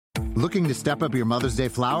Looking to step up your Mother's Day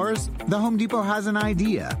flowers? The Home Depot has an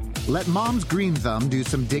idea. Let Mom's Green Thumb do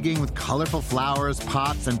some digging with colorful flowers,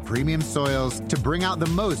 pots, and premium soils to bring out the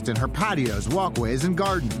most in her patios, walkways, and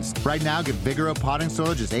gardens. Right now, get Vigoro potting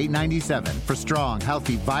soil just $8.97 for strong,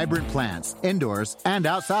 healthy, vibrant plants, indoors and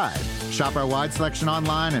outside. Shop our wide selection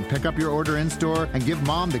online and pick up your order in-store and give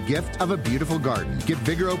Mom the gift of a beautiful garden. Get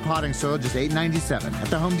Vigoro potting soil just $8.97 at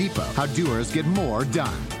the Home Depot. How doers get more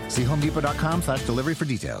done. See homedepot.com/delivery for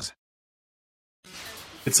details.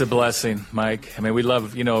 It's a blessing, Mike. I mean, we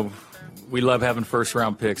love having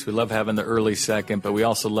first-round picks. We love having the early second, but we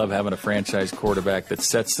also love having a franchise quarterback that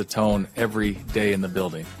sets the tone every day in the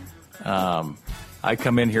building. I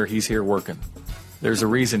come in here, he's here working. There's a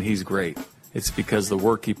reason he's great. It's because the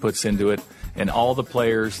work he puts into it, and all the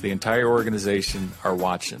players, the entire organization are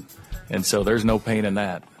watching. And so there's no pain in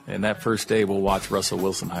that. And that first day, we'll watch Russell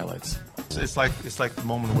Wilson highlights. It's like the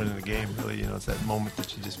moment of winning the game, really. It's that moment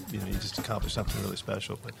that you just accomplish something really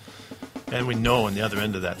special. And we know on the other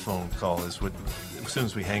end of that phone call is as soon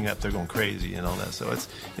as we hang up, they're going crazy and all that. So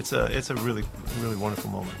it's a really, really wonderful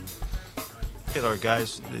moment. Get our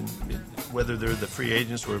guys, whether they're the free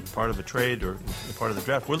agents or part of a trade or part of the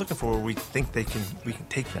draft, we're looking for where we think we can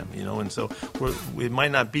take them, And so it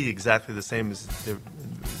might not be exactly the same as they're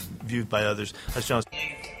viewed by others. As John.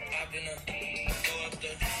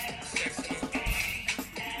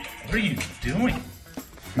 What are you doing?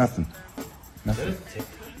 Nothing.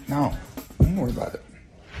 No, don't worry about it.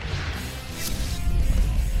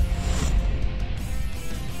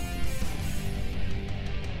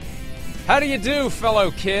 How do you do,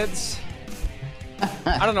 fellow kids?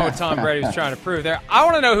 I don't know what Tom Brady was trying to prove there. I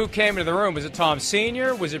want to know who came into the room. Was it Tom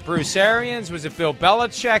Sr.? Was it Bruce Arians? Was it Bill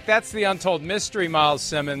Belichick? That's the untold mystery, Miles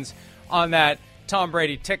Simmons, on that Tom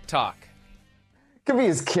Brady TikTok. Could be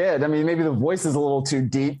his kid. I mean, maybe the voice is a little too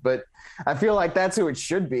deep, but I feel like that's who it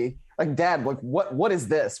should be. Like, Dad, like, what is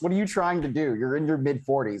this? What are you trying to do? You're in your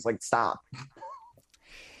mid-40s. Like, stop.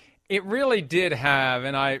 It really did have,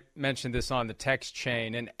 and I mentioned this on the text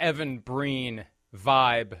chain, an Evan Breen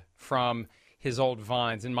vibe from his old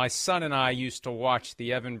Vines. And my son and I used to watch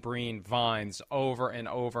the Evan Breen Vines over and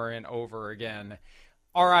over and over again.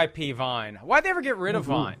 R.I.P. Vine. Why'd they ever get rid of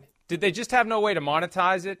Vine? Did they just have no way to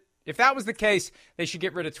monetize it? If that was the case, they should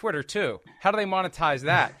get rid of Twitter, too. How do they monetize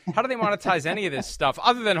that? How do they monetize any of this stuff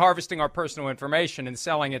other than harvesting our personal information and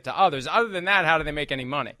selling it to others? Other than that, how do they make any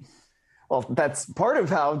money? Well, that's part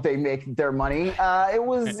of how they make their money. There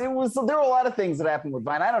were a lot of things that happened with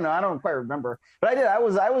Vine. I don't know. I don't quite remember. But I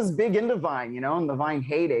was big into Vine, in the Vine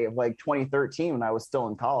heyday of like 2013 when I was still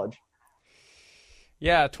in college.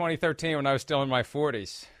 Yeah, 2013 when I was still in my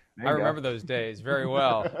 40s. I remember those days very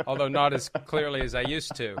well, although not as clearly as I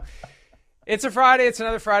used to. It's a Friday. It's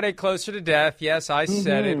another Friday closer to death. Yes, I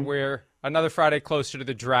said it. We're another Friday closer to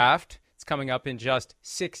the draft. It's coming up in just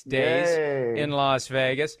 6 days in Las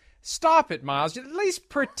Vegas. Stop it, Miles. At least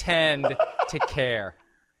pretend to care.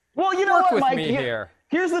 Well, you know Work what, with Mike? me here.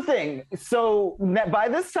 Here's the thing. So by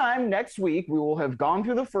this time next week, we will have gone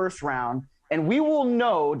through the first round, and we will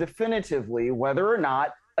know definitively whether or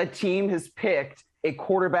not a team has picked a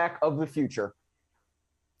quarterback of the future.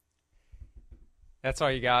 That's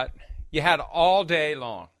all you got? You had all day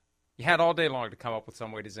long. You had all day long to come up with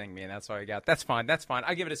some way to zing me, and that's all you got. That's fine.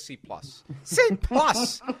 I give it a C+. C+!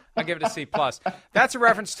 I give it a C+. That's a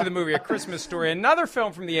reference to the movie A Christmas Story, another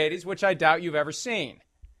film from the 80s, which I doubt you've ever seen.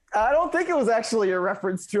 I don't think it was actually a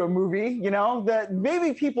reference to a movie, that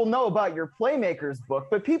maybe people know about your Playmakers book,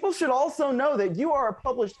 but people should also know that you are a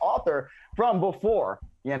published author from before.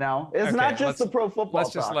 It's not just the pro football.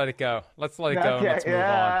 Let's just let it go. Let's let it go. And let's move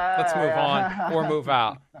on. Let's move on or move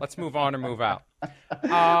out. Let's move on or move out.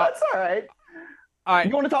 That's all right. All right.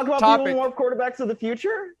 You want to talk about people more quarterbacks of the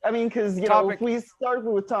future? I mean, because if we start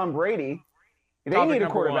with Tom Brady, they need a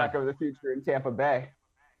quarterback of the future in Tampa Bay.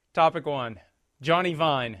 Topic 1: Johnny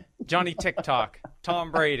Vine, Johnny TikTok,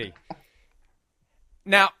 Tom Brady.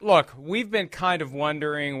 Now, look, we've been kind of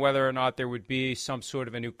wondering whether or not there would be some sort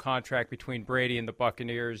of a new contract between Brady and the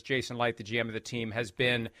Buccaneers. Jason Light, the GM of the team, has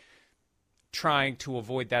been trying to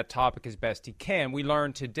avoid that topic as best he can. We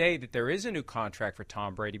learned today that there is a new contract for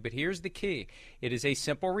Tom Brady, but here's the key. It is a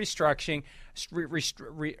simple restructuring,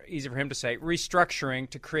 easy for him to say, restructuring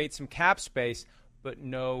to create some cap space, but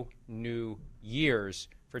no new years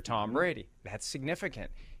for Tom Brady. That's significant.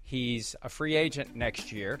 He's a free agent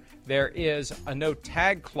next year. There is a no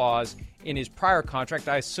tag clause in his prior contract.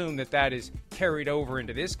 I assume that is carried over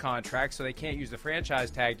into this contract, so they can't use the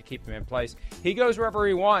franchise tag to keep him in place. He goes wherever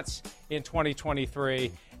he wants in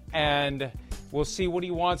 2023, and We'll see what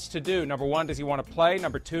he wants to do. Number one, does he want to play?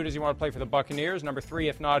 Number two, does he want to play for the Buccaneers? Number three,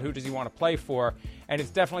 if not, who does he want to play for? And it's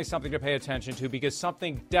definitely something to pay attention to because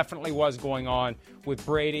something definitely was going on with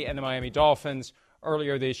Brady and the Miami Dolphins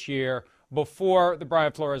earlier this year, before the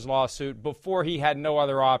Brian Flores lawsuit, before he had no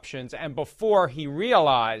other options, and before he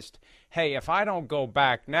realized, hey, if I don't go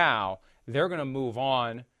back now, they're going to move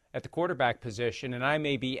on at the quarterback position, and I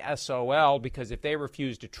may be SOL because if they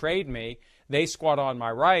refuse to trade me, they squat on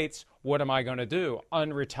my rights. What am I going to do?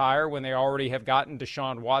 Unretire when they already have gotten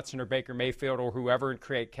Deshaun Watson or Baker Mayfield or whoever and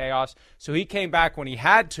create chaos? So he came back when he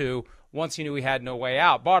had to, once he knew he had no way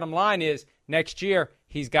out. Bottom line is, next year,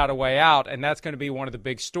 he's got a way out, and that's going to be one of the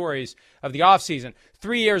big stories of the offseason.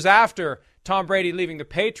 3 years after Tom Brady leaving the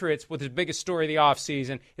Patriots with his biggest story of the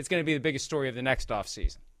offseason, it's going to be the biggest story of the next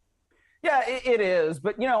offseason. Yeah, it is.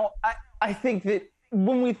 But, I think that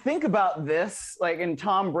when we think about this, like in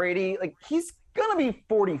Tom Brady, like he's going to be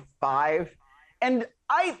 45. And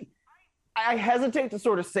I hesitate to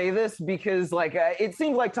sort of say this because it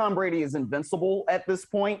seems like Tom Brady is invincible at this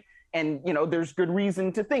point. And, there's good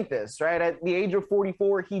reason to think this, right? At the age of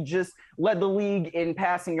 44, he just led the league in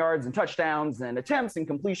passing yards and touchdowns and attempts and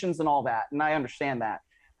completions and all that. And I understand that.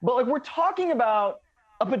 But we're talking about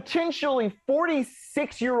a potentially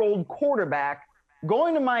 46-year-old quarterback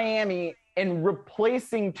going to Miami and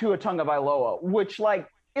replacing Tua Tagovailoa, which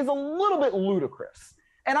is a little bit ludicrous.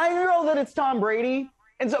 And I know that it's Tom Brady.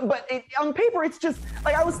 And so, but on paper, it's just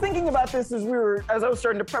I was thinking about this as I was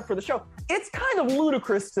starting to prep for the show. It's kind of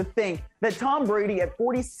ludicrous to think that Tom Brady at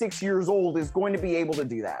 46 years old is going to be able to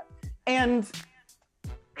do that. And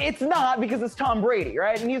it's not, because it's Tom Brady,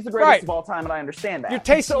 right? And he's the greatest of all time, and I understand that.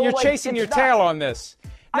 You're chasing your tail on this.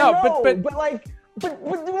 No, I know, but what?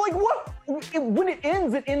 When it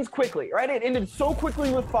ends quickly, right? It ended so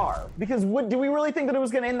quickly with Favre. Because do we really think that it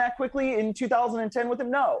was going to end that quickly in 2010 with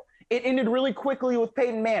him? No. It ended really quickly with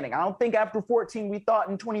Peyton Manning. I don't think after 14 we thought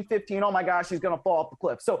in 2015, oh my gosh, he's going to fall off the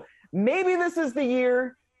cliff. So maybe this is the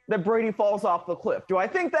year that Brady falls off the cliff. Do I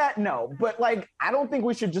think that? No. But I don't think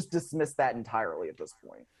we should just dismiss that entirely at this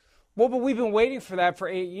point. Well, but we've been waiting for that for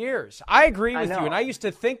 8 years. I agree with you, and I used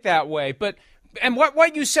to think that way. And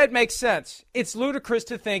what you said makes sense. It's ludicrous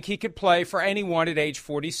to think he could play for anyone at age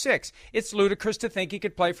 46. It's ludicrous to think he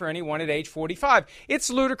could play for anyone at age 45. It's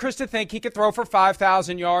ludicrous to think he could throw for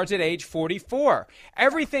 5,000 yards at age 44.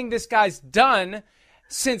 Everything this guy's done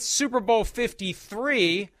since Super Bowl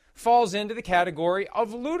 53 falls into the category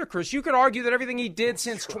of ludicrous. You could argue that everything he did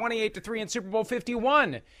since 28-3 in Super Bowl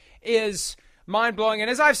 51 is mind-blowing. And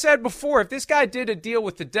as I've said before, if this guy did a deal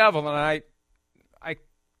with the devil, and I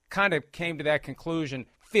kind of came to that conclusion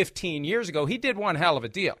 15 years ago, he did one hell of a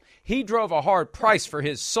deal. He drove a hard price for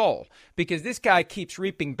his soul because this guy keeps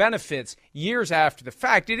reaping benefits years after the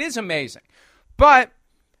fact. It is amazing. But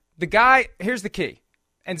the guy, here's the key,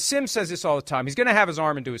 and Sim says this all the time, he's going to have his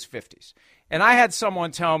arm into his 50s. And I had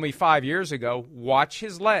someone tell me 5 years ago, watch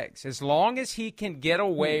his legs. As long as he can get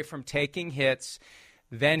away from taking hits,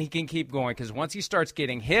 then he can keep going. Because once he starts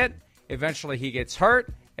getting hit, eventually he gets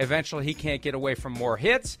hurt. Eventually, he can't get away from more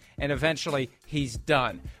hits, and eventually, he's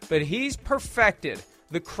done. But he's perfected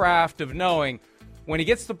the craft of knowing when he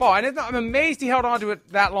gets the ball. And I'm amazed he held on to it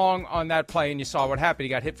that long on that play, and you saw what happened. He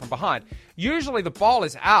got hit from behind. Usually, the ball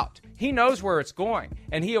is out. He knows where it's going,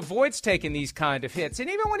 and he avoids taking these kind of hits. And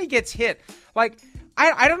even when he gets hit,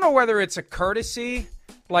 I don't know whether it's a courtesy,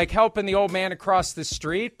 helping the old man across the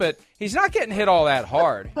street, but he's not getting hit all that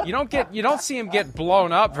hard. You don't see him get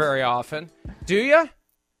blown up very often, do you?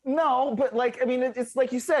 No, but it's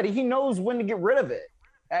like you said, he knows when to get rid of it.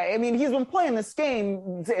 I mean, he's been playing this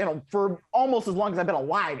game, for almost as long as I've been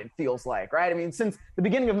alive, it feels like, right? I mean, since the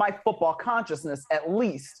beginning of my football consciousness, at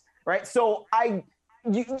least, right? So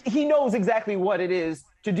he knows exactly what it is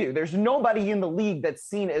to do. There's nobody in the league that's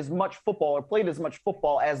seen as much football or played as much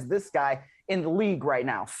football as this guy in the league right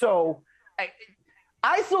now. So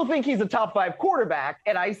I still think he's a top 5 quarterback,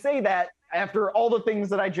 and I say that after all the things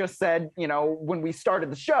that I just said, when we started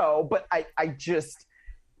the show, but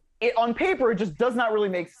on paper, it just does not really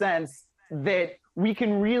make sense that we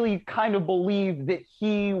can really kind of believe that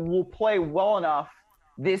he will play well enough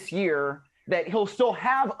this year that he'll still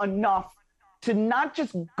have enough to not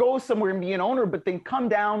just go somewhere and be an owner, but then come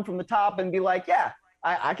down from the top and be like, yeah,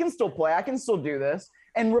 I can still play. I can still do this,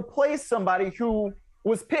 and replace somebody who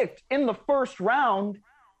was picked in the first round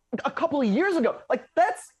a couple of years ago.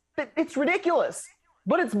 It's ridiculous,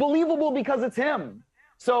 but it's believable because it's him.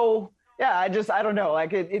 So yeah, I don't know.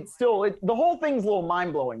 It's still, the whole thing's a little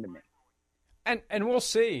mind blowing to me. And we'll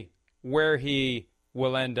see where he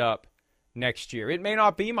will end up next year. It may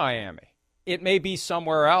not be Miami. it may be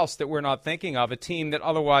somewhere else that we're not thinking of, a team that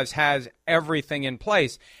otherwise has everything in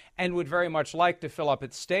place and would very much like to fill up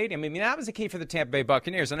its stadium. I mean, that was the key for the Tampa Bay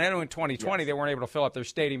Buccaneers. And I know in 2020 they weren't able to fill up their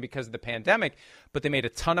stadium because of the pandemic, but they made a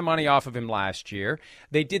ton of money off of him last year.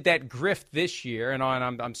 They did that grift this year, and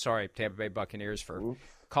I'm sorry, Tampa Bay Buccaneers, for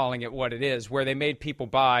calling it what it is, where they made people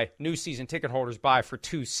new season ticket holders buy for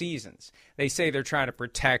 2 seasons. They say they're trying to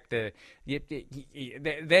protect they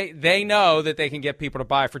know that they can get people to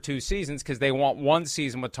buy for 2 seasons because they want 1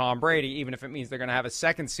 season with Tom Brady, even if it means they're going to have a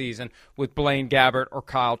 2nd season with Blaine Gabbert or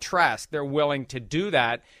Kyle Trask. They're willing to do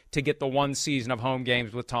that to get the 1 season of home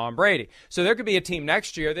games with Tom Brady. So there could be a team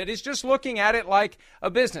next year that is just looking at it like a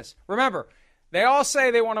business. Remember, they all say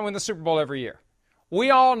they want to win the Super Bowl every year. We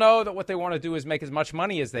all know that what they want to do is make as much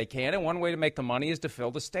money as they can, and one way to make the money is to fill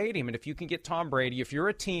the stadium. And if you can get Tom Brady, if you're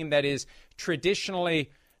a team that is traditionally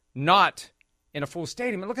not in a full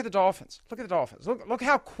stadium, and look at the Dolphins. Look at the Dolphins. Look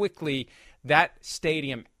how quickly that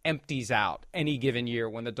stadium empties out any given year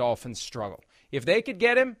when the Dolphins struggle. If they could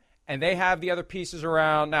get him, and they have the other pieces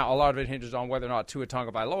around. Now, a lot of it hinges on whether or not Tua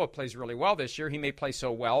Tagovailoa plays really well this year. He may play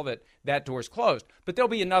so well that door's closed. But there'll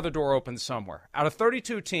be another door open somewhere. Out of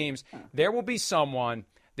 32 teams, there will be someone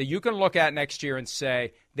that you can look at next year and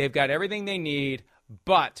say they've got everything they need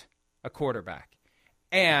but a quarterback.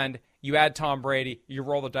 And you add Tom Brady, you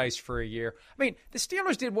roll the dice for a year. I mean, the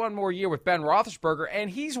Steelers did one more year with Ben Roethlisberger, and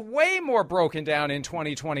he's way more broken down in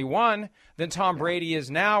 2021 than Tom Brady is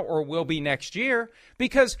now or will be next year,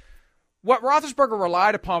 because what Roethlisberger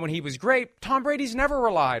relied upon when he was great, Tom Brady's never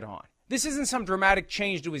relied on. This isn't some dramatic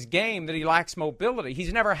change to his game that he lacks mobility.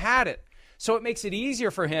 He's never had it. So it makes it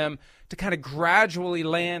easier for him to kind of gradually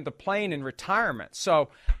land the plane in retirement. So,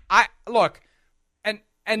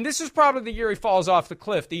 and this is probably the year he falls off the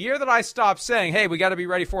cliff. The year that I stopped saying, hey, we got to be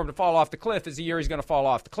ready for him to fall off the cliff is the year he's going to fall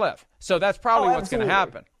off the cliff. So that's probably what's going to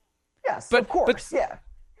happen. Yes, of course, yeah.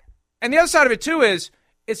 And the other side of it, too, is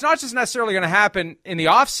it's not just necessarily going to happen in the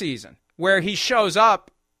offseason, where he shows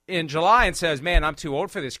up in July and says, man, I'm too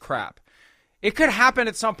old for this crap. It could happen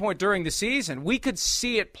at some point during the season. We could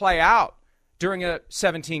see it play out during a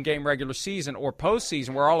 17-game regular season or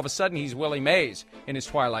postseason where all of a sudden he's Willie Mays in his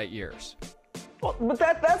twilight years. Well, but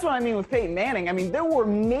that's what I mean with Peyton Manning. I mean, there were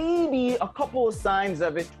maybe a couple of signs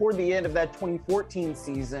of it toward the end of that 2014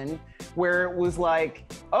 season where it was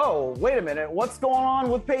like, oh, wait a minute, what's going on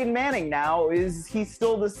with Peyton Manning now? Is he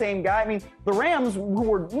still the same guy? I mean, the Rams, who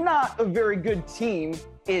were not a very good team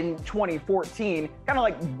in 2014, kind of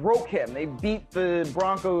like broke him. They beat the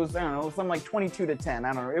Broncos, I don't know, something like 22-10.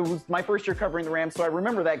 I don't know. It was my first year covering the Rams, so I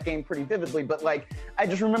remember that game pretty vividly. But I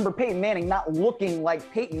just remember Peyton Manning not looking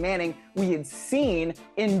like Peyton Manning we had seen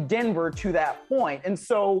in Denver to that point. And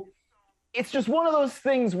so it's just one of those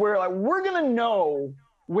things where we're going to know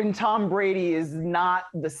when Tom Brady is not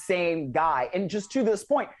the same guy. And just to this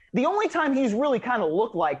point, the only time he's really kind of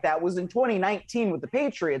looked like that was in 2019 with the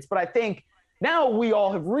Patriots. But I think now we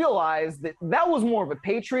all have realized that was more of a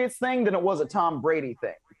Patriots thing than it was a Tom Brady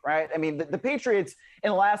thing, right? I mean, the Patriots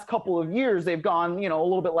in the last couple of years, they've gone, a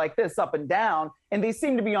little bit like this, up and down, and they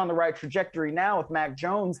seem to be on the right trajectory now with Mac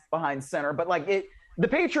Jones behind center. But the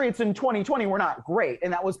Patriots in 2020 were not great,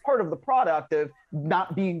 and that was part of the product of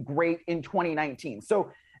not being great in 2019.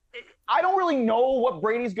 So I don't really know what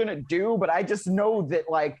Brady's going to do, but I just know that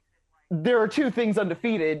there are 2 things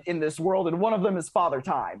undefeated in this world, and one of them is Father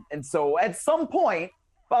Time. And so at some point,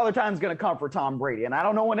 Father Time's going to come for Tom Brady. And I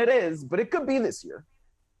don't know when it is, but it could be this year.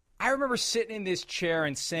 I remember sitting in this chair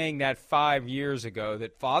and saying that 5 years ago,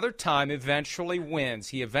 that Father Time eventually wins.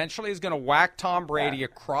 He eventually is going to whack Tom Brady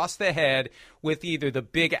across the head with either the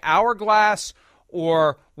big hourglass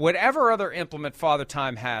or whatever other implement Father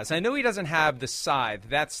Time has. I know he doesn't have the scythe.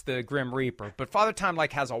 That's the Grim Reaper. But Father Time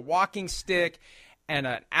has a walking stick and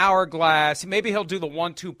an hourglass. Maybe he'll do the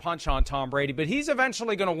 1-2 punch on Tom Brady, but he's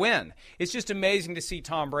eventually going to win. It's just amazing to see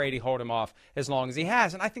Tom Brady hold him off as long as he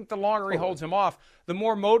has. And I think the longer he holds him off, the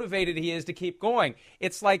more motivated he is to keep going.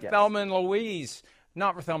 It's like Thelma and Louise.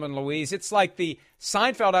 Not for Thelma and Louise. It's like the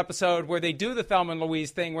Seinfeld episode where they do the Thelma and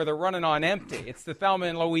Louise thing where they're running on empty. It's the Thelma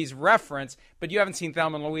and Louise reference, but you haven't seen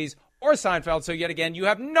Thelma and Louise or Seinfeld, so yet again, you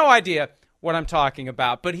have no idea what I'm talking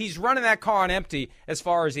about. But he's running that car on empty as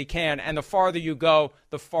far as he can, and the farther you go,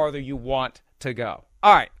 the farther you want to go.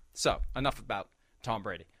 All right, so enough about Tom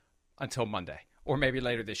Brady until Monday, or maybe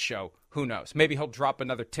later this show. Who knows? Maybe he'll drop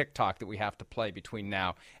another TikTok that we have to play between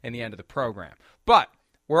now and the end of the program. But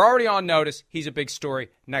we're already on notice. He's a big story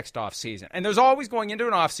next offseason. And there's always, going into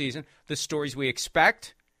an offseason, the stories we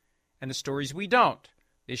expect and the stories we don't.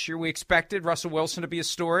 This year we expected Russell Wilson to be a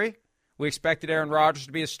story. We expected Aaron Rodgers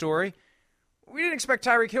to be a story. We didn't expect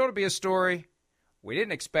Tyreek Hill to be a story, we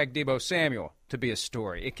didn't expect Deebo Samuel to be a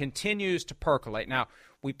story. It continues to percolate. Now,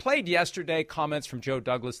 we played yesterday comments from Joe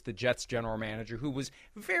Douglas, the Jets general manager, who was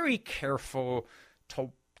very careful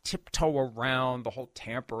to tiptoe around the whole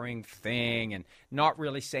tampering thing and not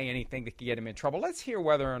really say anything that could get him in trouble. Let's hear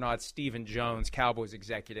whether or not Stephen Jones, Cowboys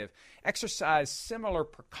executive, exercised similar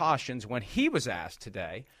precautions when he was asked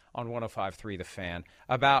today on 105.3 The Fan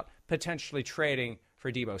about potentially trading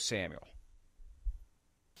for Deebo Samuel.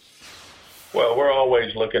 Well, we're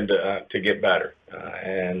always looking to get better,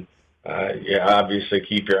 and obviously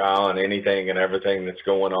keep your eye on anything and everything that's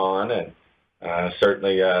going on, and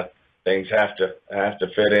certainly things have to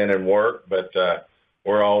fit in and work. But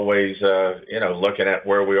we're always looking at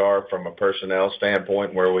where we are from a personnel standpoint,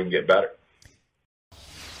 and where we can get better.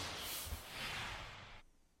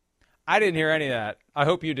 I didn't hear any of that. I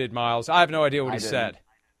hope you did, Miles. I have no idea what he said.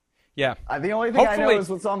 Yeah. The only thing I know is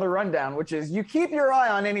what's on the rundown, which is you keep your eye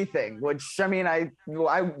on anything, which, I mean,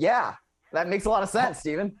 that makes a lot of sense,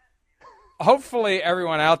 Stephen. Hopefully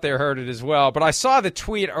everyone out there heard it as well, but I saw the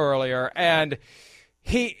tweet earlier, and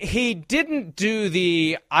he didn't do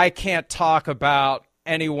the I can't talk about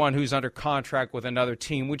anyone who's under contract with another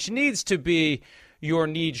team, which needs to be your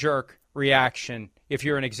knee-jerk reaction if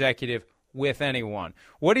you're an executive with anyone.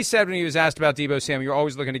 What he said when he was asked about Deebo Samuel, you're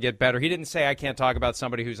always looking to get better. He didn't say, I can't talk about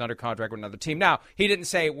somebody who's under contract with another team. Now, he didn't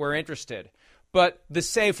say, we're interested. But the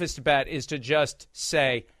safest bet is to just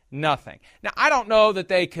say nothing. Now, I don't know that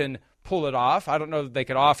they can pull it off. I don't know that they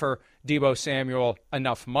could offer Deebo Samuel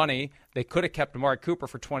enough money. They could have kept Amari Cooper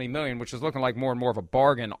for $20 million, which is looking like more and more of a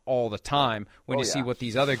bargain all the time when you see what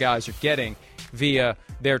these other guys are getting via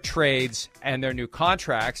their trades and their new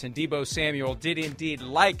contracts. And Deebo Samuel did indeed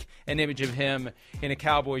like an image of him in a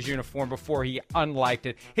Cowboys uniform before he unliked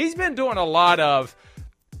it. He's been doing a lot of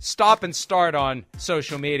stop and start on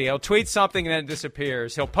social media. He'll tweet something and then it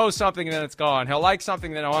disappears. He'll post something and then it's gone. He'll like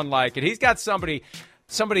something and then he'll unlike it. He's got somebody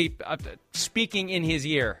speaking in his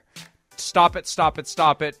ear. Stop it, stop it,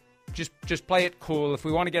 stop it. Just play it cool. If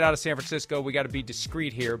we want to get out of San Francisco, we got to be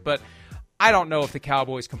discreet here. But I don't know if the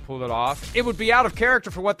Cowboys can pull it off. It would be out of character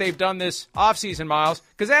for what they've done this offseason, Miles,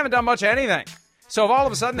 because they haven't done much of anything. So if all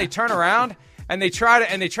of a sudden they turn around and they try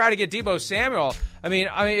to get Deebo Samuel, I mean,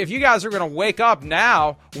 if you guys are going to wake up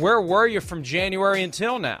now, where were you from January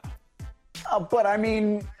until now? But I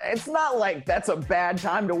mean, it's not like that's a bad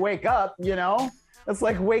time to wake up, you know? It's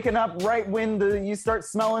like waking up right when you start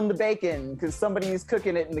smelling the bacon because somebody's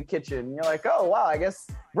cooking it in the kitchen. You're like, oh, wow, I guess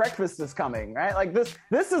breakfast is coming, right? Like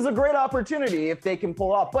this is a great opportunity if they can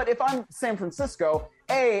pull off. But if I'm San Francisco,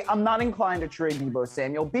 A, I'm not inclined to trade Deebo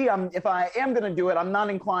Samuel. B, if I am going to do it, I'm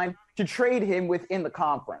not inclined to trade him within the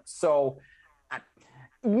conference. So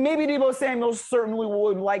maybe Deebo Samuel certainly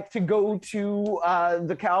would like to go to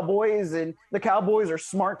the Cowboys, and the Cowboys are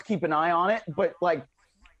smart to keep an eye on it. But, like,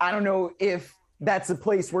 I don't know if that's a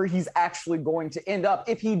place where he's actually going to end up,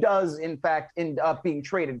 if he does, in fact, end up being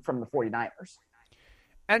traded from the 49ers.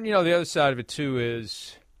 And, the other side of it, too,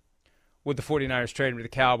 is with the 49ers trading to the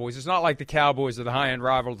Cowboys, it's not like the Cowboys are the high-end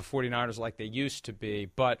rival of the 49ers like they used to be,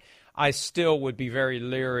 but I still would be very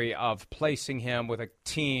leery of placing him with a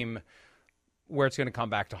team where it's going to come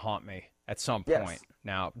back to haunt me at some point. Yes.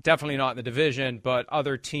 Now, definitely not in the division, but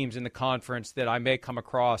other teams in the conference that I may come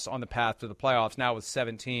across on the path to the playoffs. Now with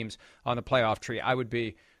 7 teams on the playoff tree, I would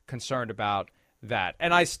be concerned about that.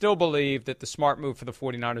 And I still believe that the smart move for the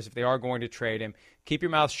 49ers, if they are going to trade him, keep your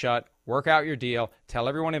mouth shut, work out your deal, tell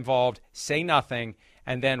everyone involved, say nothing,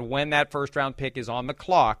 and then when that first-round pick is on the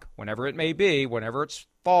clock, whenever it may be, whenever it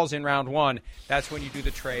falls in round 1, that's when you do the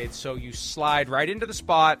trade. So you slide right into the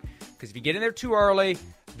spot, because if you get in there too early,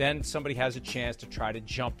 then somebody has a chance to try to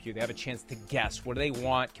jump you. They have a chance to guess. What do they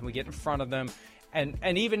want? Can we get in front of them?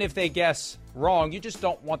 And even if they guess wrong, you just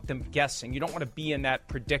don't want them guessing. You don't want to be in that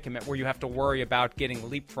predicament where you have to worry about getting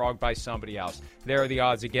leapfrogged by somebody else. There are the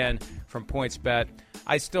odds again from PointsBet.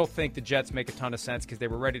 I still think the Jets make a ton of sense because they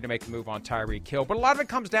were ready to make a move on Tyreek Hill. But a lot of it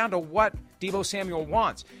comes down to what Deebo Samuel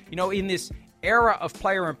wants. In this era of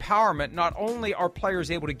player empowerment, not only are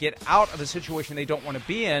players able to get out of a situation they don't want to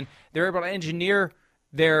be in, they're able to engineer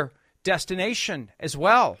their destination as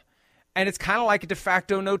well. And it's kind of like a de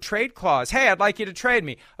facto no trade clause. Hey, I'd like you to trade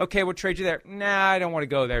me. Okay, we'll trade you there. Nah, I don't want to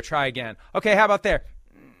go there. Try again. Okay, how about there?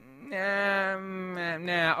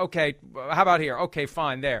 Nah. Okay, how about here? Okay,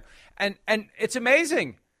 fine, there. And it's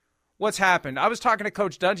amazing what's happened. I was talking to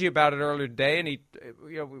Coach Dungy about it earlier today, and he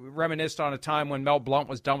reminisced on a time when Mel Blount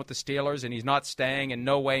was done with the Steelers, and he's not staying, and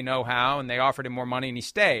no way, no how, and they offered him more money, and he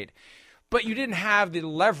stayed. But you didn't have the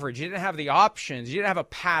leverage. You didn't have the options. You didn't have a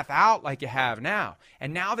path out like you have now.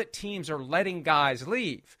 And now that teams are letting guys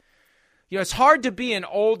leave, it's hard to be an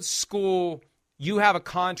old school you have a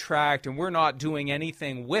contract and we're not doing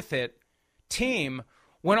anything with it team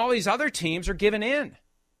when all these other teams are giving in.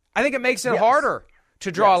 I think it makes it harder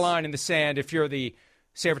to draw a line in the sand if you're the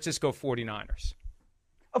San Francisco 49ers.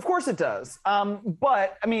 Of course it does.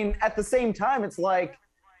 But, I mean, at the same time, it's like,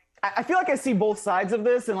 I feel like I see both sides of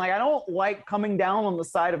this, and like I don't like coming down on the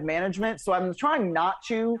side of management, so I'm trying not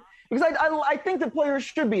to, because I think that players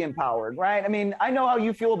should be empowered, right? I mean, I know how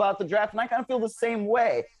you feel about the draft, and I kind of feel the same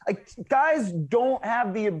way. Like, guys don't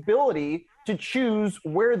have the ability to choose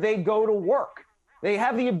where they go to work. They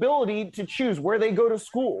have the ability to choose where they go to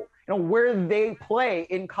school, where they play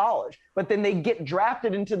in college, but then they get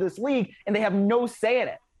drafted into this league and they have no say in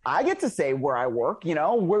it. I get to say where I work,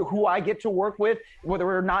 who I get to work with, whether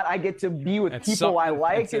or not I get to be with people I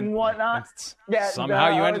like and whatnot.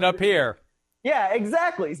 Somehow you ended up here. Yeah,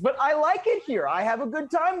 exactly. But I like it here. I have a good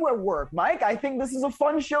time at work, Mike. I think this is a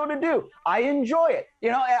fun show to do. I enjoy it.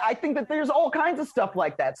 I think that there's all kinds of stuff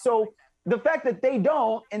like that. So the fact that they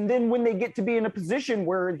don't, and then when they get to be in a position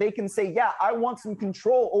where they can say, yeah, I want some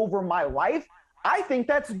control over my life, I think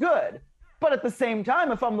that's good. But at the same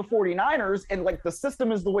time, if I'm the 49ers and like the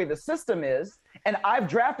system is the way the system is, and I've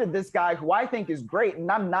drafted this guy who I think is great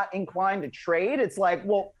and I'm not inclined to trade, it's like,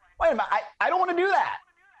 well, wait a minute, I don't want to do that.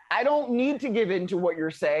 I don't need to give in to what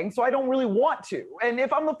you're saying, so I don't really want to. And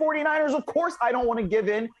if I'm the 49ers, of course I don't want to give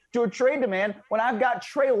in to a trade demand when I've got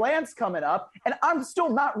Trey Lance coming up, and I'm still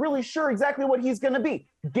not really sure exactly what he's going to be.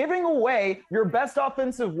 Giving away your best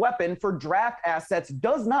offensive weapon for draft assets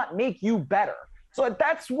does not make you better. So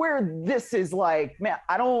that's where this is like, man,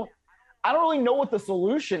 I don't really know what the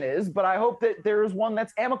solution is, but I hope that there's one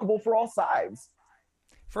that's amicable for all sides.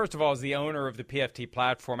 First of all, as the owner of the PFT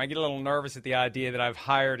platform, I get a little nervous at the idea that I've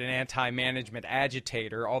hired an anti-management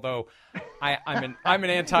agitator, although I'm an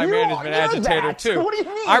anti-management agitator too. What do you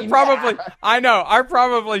mean? I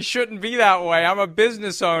probably shouldn't be that way. I'm a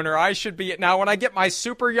business owner. I should be. Now, when I get my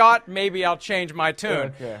super yacht, maybe I'll change my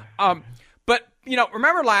tune. Okay. But,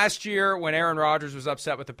 remember last year when Aaron Rodgers was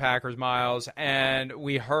upset with the Packers, Miles, and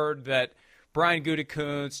we heard that Brian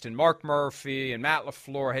Gutekunst and Mark Murphy and Matt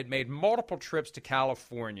LaFleur had made multiple trips to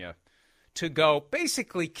California to go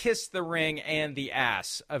basically kiss the ring and the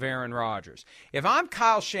ass of Aaron Rodgers. If I'm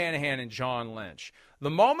Kyle Shanahan and John Lynch, the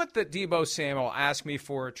moment that Deebo Samuel asked me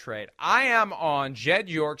for a trade, I am on Jed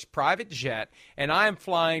York's private jet, and I am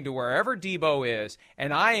flying to wherever Deebo is,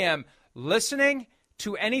 and I am listening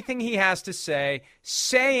to anything he has to say,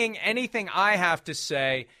 saying anything I have to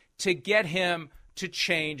say to get him to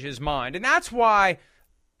change his mind. And that's why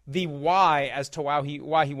the why as to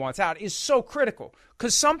why he wants out is so critical.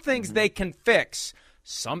 Because some things they can fix.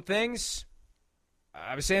 Some things,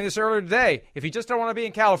 I was saying this earlier today, if you just don't want to be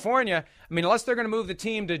in California, unless they're going to move the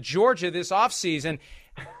team to Georgia this offseason,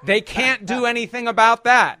 they can't do anything about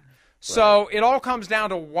that. So it all comes down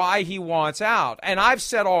to why he wants out. And I've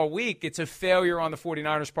said all week it's a failure on the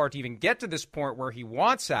 49ers' part to even get to this point where he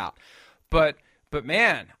wants out. But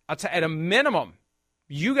man, at a minimum,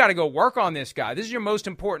 you got to go work on this guy. This is your most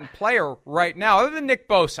important player right now, other than Nick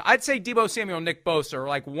Bosa. I'd say Deebo Samuel and Nick Bosa are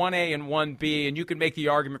like 1A and 1B, and you can make the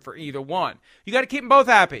argument for either one. You got to keep them both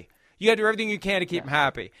happy. You got to do everything you can to keep them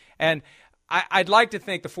happy. And I'd like to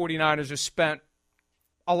think the 49ers have spent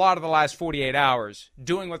a lot of the last 48 hours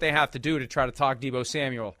doing what they have to do to try to talk Deebo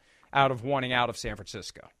Samuel out of wanting out of San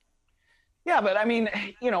Francisco. Yeah, but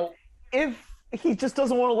if he just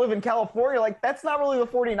doesn't want to live in California, like that's not really the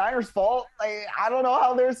 49ers' fault. I don't know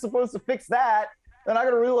how they're supposed to fix that. They're not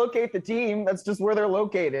going to relocate the team. That's just where they're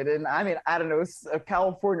located. And I don't know, a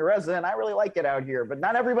California resident, I really like it out here, but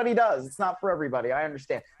not everybody does. It's not for everybody. I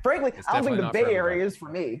understand. Frankly, I don't think the Bay Area is for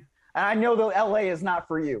me. And I know that LA is not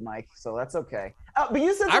for you, Mike, so that's okay. But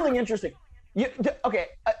you said something interesting. Do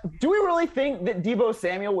we really think that Deebo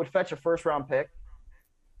Samuel would fetch a first-round pick?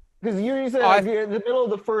 Because you said if you're in the middle of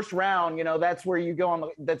the first round, that's where you go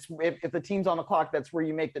on. If the team's on the clock, that's where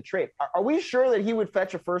you make the trade. Are we sure that he would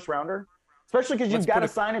fetch a first-rounder? Especially because you've got to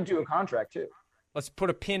sign him to a contract too. Let's put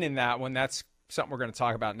a pin in that one. That's something we're going to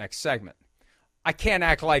talk about next segment. I can't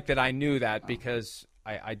act like that I knew that because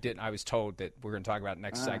I didn't. I was told that we're going to talk about it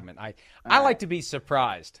next segment. I like to be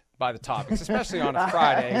surprised by the topics, especially on a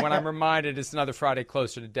Friday when I'm reminded it's another Friday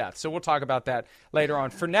closer to death. So we'll talk about that later on.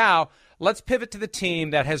 For now, let's pivot to the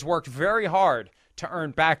team that has worked very hard to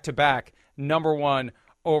earn back-to-back number one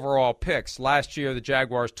overall picks. Last year, the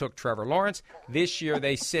Jaguars took Trevor Lawrence. This year,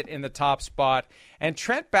 they sit in the top spot. And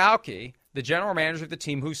Trent Baalke, the general manager of the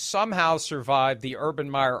team, who somehow survived the Urban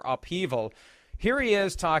Meyer upheaval, here he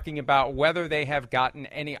is talking about whether they have gotten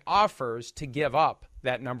any offers to give up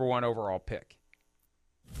that number one overall pick.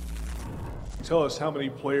 tell us how many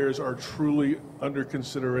players are truly under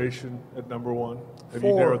consideration at number one? Have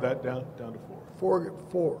you narrowed that down to four?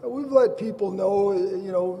 Four. We've let people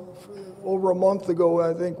know, over a month ago,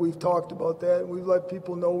 I think we've talked about that. We've let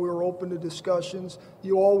people know we were open to discussions.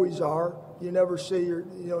 You always are. You never say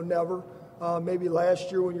never. Maybe last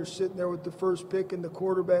year when you're sitting there with the first pick and the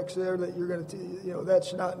quarterback's there that you're going to,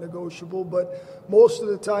 that's not negotiable. But most of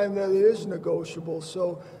the time that it is negotiable.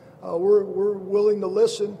 So we're willing to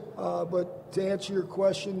listen. But to answer your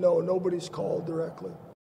question, no, nobody's called directly.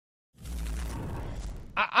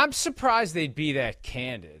 I'm surprised they'd be that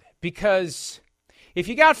candid, because if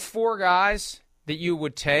you got four guys that you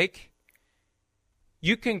would take,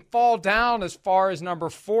 you can fall down as far as number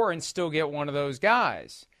four and still get one of those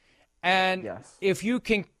guys. And if you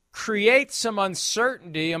can create some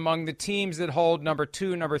uncertainty among the teams that hold number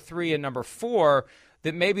 2, number 3, and number 4,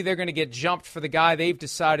 that maybe they're going to get jumped for the guy they've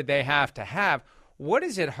decided they have to have, what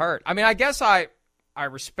does it hurt? I mean, I guess I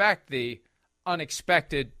respect the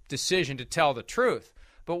unexpected decision to tell the truth,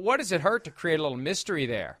 but what does it hurt to create a little mystery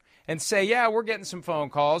there and say, yeah, we're getting some phone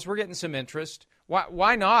calls, we're getting some interest.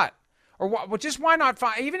 Why not? Or why not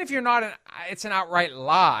find, even if you're not, it's an outright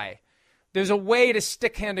lie, there's a way to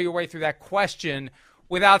stick-handle your way through that question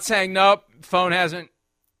without saying, nope, phone hasn't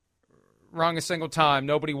rung a single time,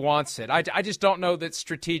 nobody wants it. I just don't know that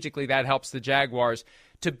strategically that helps the Jaguars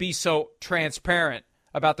to be so transparent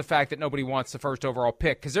about the fact that nobody wants the first overall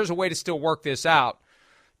pick, because there's a way to still work this out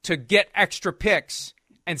to get extra picks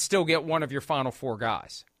and still get one of your final four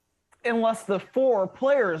guys. Unless the four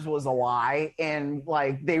players was a lie and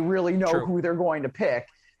they really know who they're going to pick.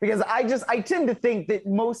 Because I tend to think that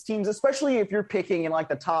most teams, especially if you're picking in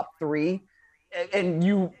the top 3, and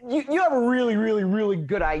you have a really, really, really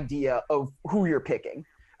good idea of who you're picking.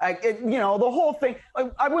 The whole thing.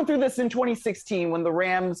 I went through this in 2016 when the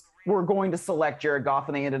Rams were going to select Jared Goff,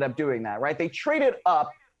 and they ended up doing that, right? They traded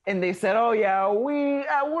up and they said, oh yeah,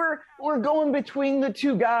 we're going between the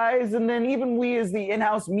two guys, and then even we as the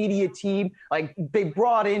in-house media team, they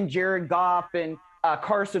brought in Jared Goff and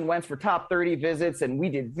Carson Wentz for top 30 visits, and we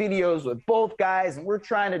did videos with both guys, and we're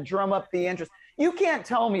trying to drum up the interest. You can't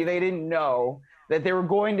tell me they didn't know that they were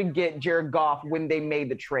going to get Jared Goff when they made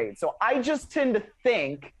the trade. So I just tend to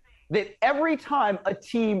think that every time a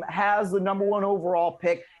team has the number 1 overall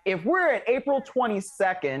pick, if we're at April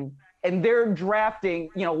 22nd and they're drafting,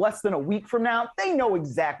 less than a week from now, they know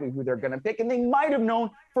exactly who they're going to pick, and they might have known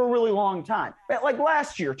for a really long time, like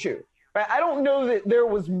last year too. I don't know that there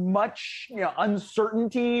was much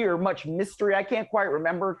uncertainty or much mystery. I can't quite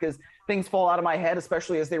remember because things fall out of my head,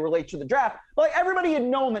 especially as they relate to the draft. But everybody had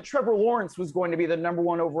known that Trevor Lawrence was going to be the number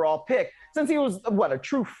 1 overall pick since he was, a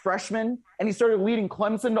true freshman, and he started leading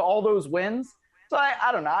Clemson to all those wins. So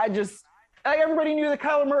I don't know. Everybody knew that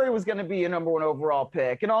Kyler Murray was going to be a number 1 overall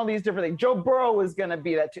pick and all these different things. Joe Burrow was going to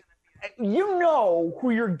be that too. You know who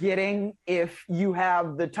you're getting if you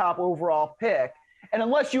have the top overall pick. And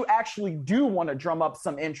unless you actually do want to drum up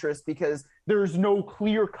some interest because there's no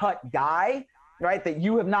clear-cut guy, right, that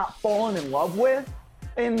you have not fallen in love with,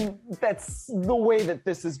 and that's the way that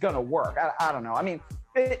this is going to work. I don't know. I mean,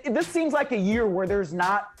 this seems like a year where there's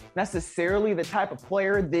not necessarily the type of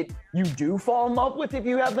player that you do fall in love with if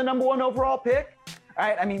you have the number 1 overall pick.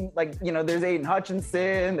 Right? I mean, there's Aiden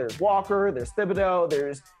Hutchinson, there's Walker, there's Thibodeau,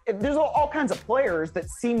 there's all kinds of players that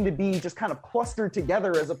seem to be just kind of clustered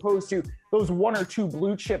together as opposed to those 1 or 2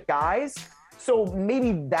 blue chip guys. So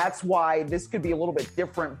maybe that's why this could be a little bit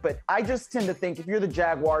different. But I just tend to think if you're the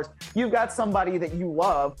Jaguars, you've got somebody that you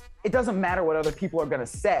love. It doesn't matter what other people are going to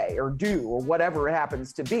say or do or whatever it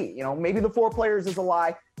happens to be. Maybe the 4 players is a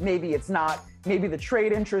lie. Maybe it's not. Maybe the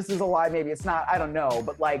trade interest is a lie. Maybe it's not. I don't know.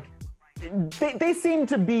 But they seem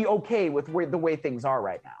to be okay with the way things are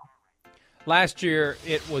right now. Last year,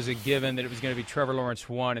 it was a given that it was going to be Trevor Lawrence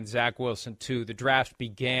 1 and Zach Wilson 2. The draft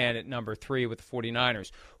began at number 3 with the 49ers,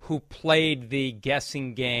 who played the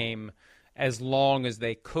guessing game as long as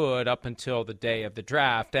they could up until the day of the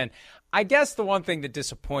draft. And I guess the one thing that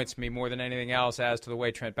disappoints me more than anything else as to the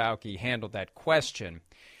way Trent Baalke handled that question,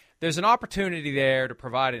 there's an opportunity there to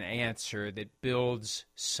provide an answer that builds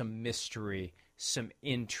some mystery, some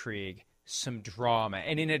intrigue, some drama.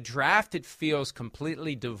 And in a draft, it feels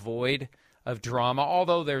completely devoid of drama,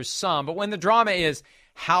 although there's some. But when the drama is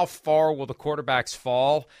how far will the quarterbacks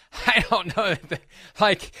fall, I don't know.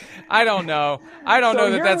 I don't know. I don't know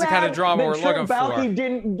that that's the kind of drama we're looking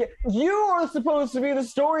for. You are supposed to be the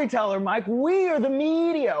storyteller, Mike. We are the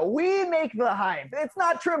media. We make the hype. It's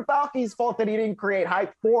not Trent Baalke's fault that he didn't create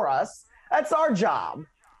hype for us. That's our job.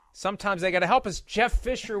 Sometimes they got to help us. Jeff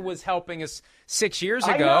Fisher was helping us 6 years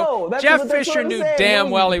ago. I know. Jeff Fisher knew damn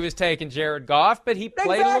well he was taking Jared Goff, but he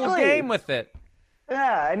played a little game with it.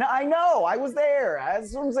 Yeah, I know. I was there.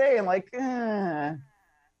 That's what I'm saying.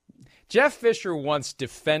 Jeff Fisher once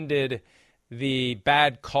defended the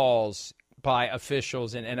bad calls by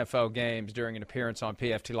officials in NFL games during an appearance on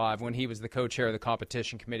PFT Live when he was the co-chair of the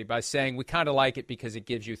competition committee by saying, we kind of like it because it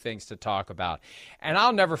gives you things to talk about. And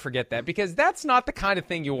I'll never forget that, because that's not the kind of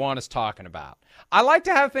thing you want us talking about. I like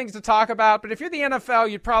to have things to talk about, but if you're the NFL,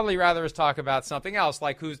 you'd probably rather us talk about something else,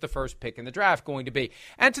 like who's the first pick in the draft going to be.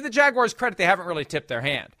 And to the Jaguars' credit, they haven't really tipped their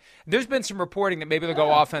hand. There's been some reporting that maybe they'll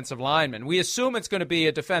go offensive lineman. We assume it's going to be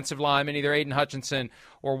a defensive lineman, either Aiden Hutchinson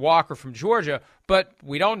or Walker from Georgia, but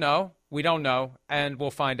we don't know. We don't know, and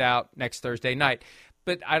we'll find out next Thursday night.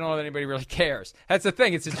 But I don't know that anybody really cares. That's the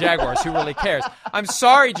thing. It's the Jaguars who really cares. I'm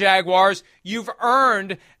sorry, Jaguars. You've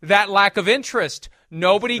earned that lack of interest.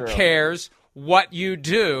 Nobody cares what you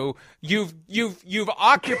do. You've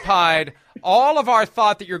occupied all of our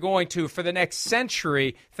thought that you're going to for the next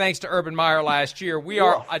century, thanks to Urban Meyer last year. We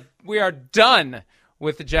are done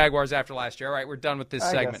with the Jaguars after last year. All right, we're done with this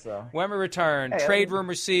segment. Guess so. When we return, trade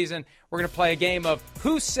rumor season, we're going to play a game of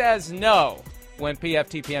Who Says No when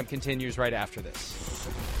PFTPM continues right after this.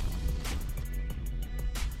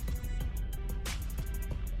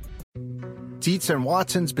 Dietz &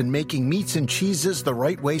 Watson's been making meats and cheeses the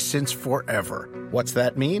right way since forever. What's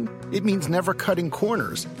that mean? It means never cutting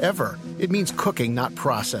corners, ever. It means cooking, not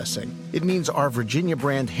processing. It means our Virginia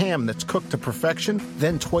brand ham that's cooked to perfection,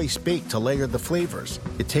 then twice baked to layer the flavors.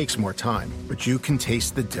 It takes more time, but you can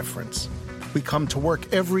taste the difference. We come to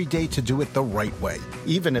work every day to do it the right way,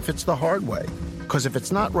 even if it's the hard way. Because if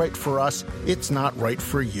it's not right for us, it's not right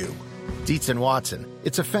for you. Dietz & Watson,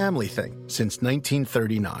 it's a family thing since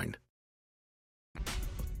 1939.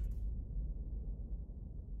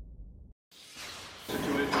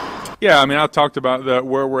 Yeah, I mean, I've talked about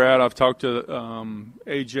where we're at. I've talked to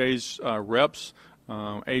AJ's reps.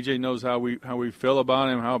 AJ knows how we feel about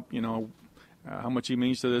him, how much he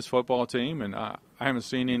means to this football team, and I haven't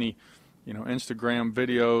seen any, Instagram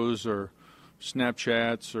videos or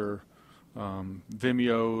Snapchats or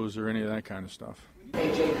Vimeos or any of that kind of stuff.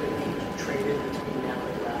 AJ could be traded between now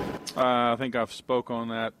and that. I think I've spoke on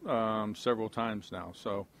that several times now,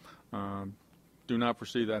 so do not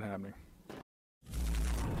foresee that happening.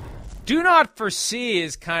 Do not foresee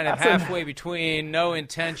is kind of halfway between no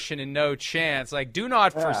intention and no chance. Like, do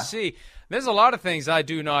not foresee. There's a lot of things I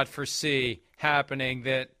do not foresee happening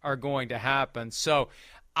that are going to happen. So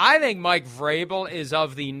I think Mike Vrabel is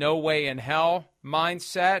of the no way in hell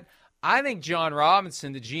mindset. I think John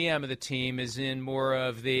Robinson, the GM of the team, is in more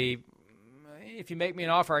of the, if you make me an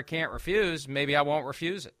offer I can't refuse, maybe I won't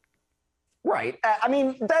refuse it. Right. I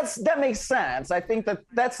mean, that makes sense. I think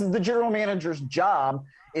that's the general manager's job,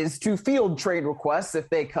 is to field trade requests if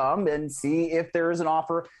they come and see if there is an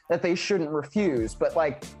offer that they shouldn't refuse. But,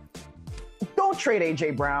 don't trade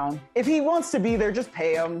A.J. Brown. If he wants to be there, just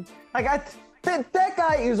pay him. That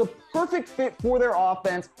guy is a perfect fit for their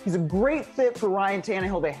offense. He's a great fit for Ryan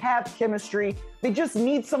Tannehill. They have chemistry. They just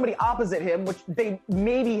need somebody opposite him, which they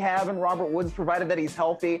maybe have in Robert Woods, provided that he's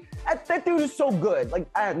healthy. That dude is so good.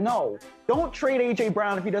 No, don't trade A.J.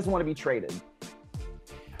 Brown if he doesn't want to be traded.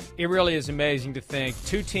 It really is amazing to think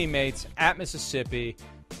two teammates at Mississippi,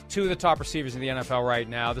 two of the top receivers in the NFL right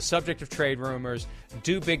now, the subject of trade rumors,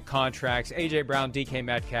 do big contracts. A.J. Brown, DK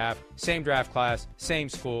Metcalf, same draft class, same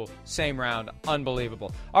school, same round.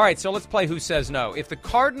 Unbelievable. All right, so let's play Who Says No. If the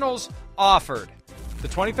Cardinals offered the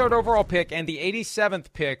 23rd overall pick and the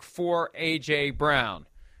 87th pick for A.J. Brown,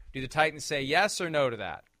 do the Titans say yes or no to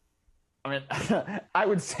that? I mean, I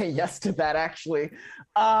would say yes to that, actually.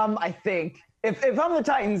 I think. If I'm the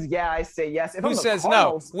Titans, I say yes. If Who I'm the says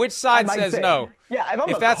Cardinals, no? Which side says no? Yeah,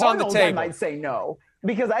 if that's Cardinals, on the table, I might say no,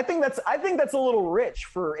 because I think that's a little rich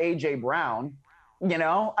for A.J. Brown.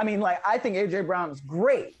 I mean, I think A.J. Brown is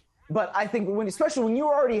great, but I think especially when you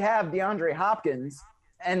already have DeAndre Hopkins,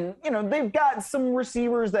 and they've got some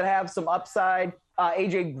receivers that have some upside.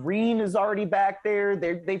 A.J. Green is already back there.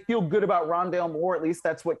 They feel good about Rondale Moore. At least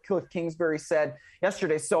that's what Cliff Kingsbury said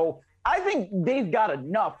yesterday. So I think they've got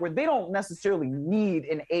enough where they don't necessarily need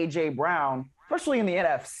an A.J. Brown, especially in the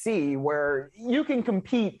NFC, where you can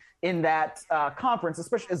compete in that conference,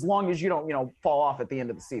 especially as long as you don't, fall off at the end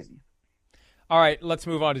of the season. All right, let's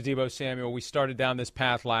move on to Deebo Samuel. We started down this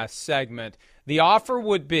path last segment. The offer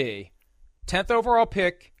would be 10th overall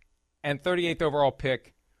pick and 38th overall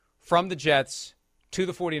pick from the Jets to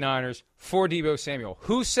the 49ers for Deebo Samuel.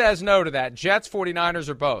 Who says no to that? Jets, 49ers,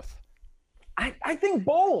 or both? I think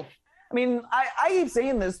both. I mean, I keep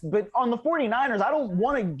saying this, but on the 49ers, I don't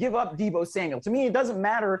want to give up Deebo Samuel. To me, it doesn't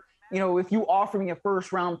matter, if you offer me a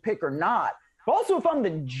first-round pick or not. But also, if I'm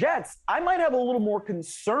the Jets, I might have a little more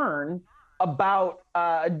concern about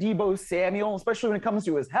Deebo Samuel, especially when it comes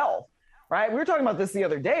to his health, right? We were talking about this the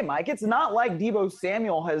other day, Mike. It's not like Deebo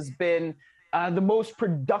Samuel has been the most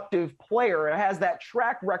productive player. It has that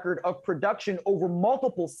track record of production over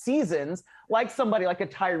multiple seasons, like somebody like a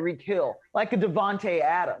Tyreek Hill, like a Devontae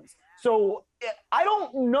Adams. So I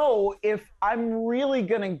don't know if I'm really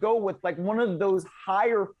going to go with like one of those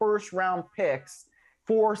higher first round picks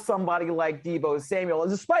for somebody like Deebo Samuel,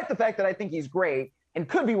 despite the fact that I think he's great and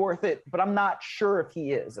could be worth it, but I'm not sure if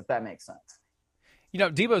he is, if that makes sense.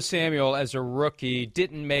 Deebo Samuel as a rookie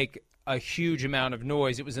didn't make a huge amount of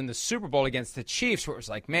noise. It was in the Super Bowl against the Chiefs where it was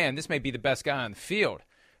like, man, this may be the best guy on the field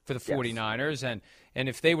for the 49ers. Yes. And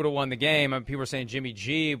if they would have won the game, people were saying Jimmy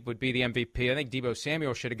G would be the MVP. I think Deebo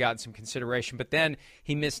Samuel should have gotten some consideration. But then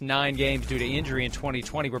he missed 9 games due to injury in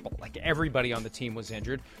 2020 where like everybody on the team was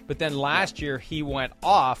injured. But then last year he went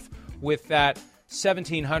off with that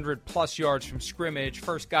 1,700-plus yards from scrimmage,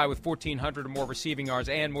 first guy with 1,400 or more receiving yards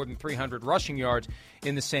and more than 300 rushing yards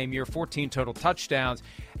in the same year, 14 total touchdowns.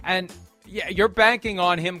 And, yeah, you're banking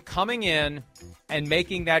on him coming in and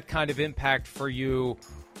making that kind of impact for you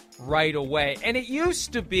right away. And it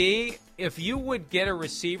used to be if you would get a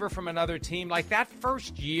receiver from another team, like that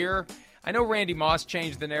first year, I know Randy Moss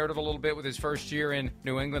changed the narrative a little bit with his first year in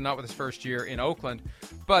New England, not with his first year in Oakland,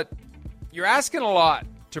 but you're asking a lot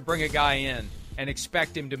to bring a guy in and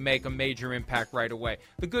expect him to make a major impact right away.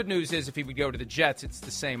 The good news is if he would go to the Jets, it's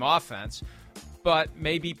the same offense. But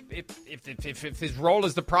maybe if his role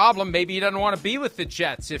is the problem, maybe he doesn't want to be with the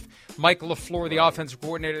Jets. If Mike LaFleur, the offensive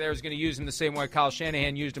coordinator there, is going to use him the same way Kyle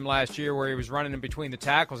Shanahan used him last year where he was running in between the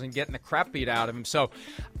tackles and getting the crap beat out of him. So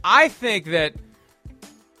I just think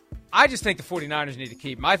the 49ers need to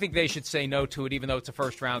keep him. I think they should say no to it, even though it's a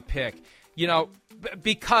first-round pick.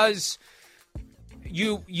 Because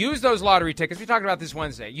you use those lottery tickets. We talked about this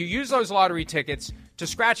Wednesday. You use those lottery tickets to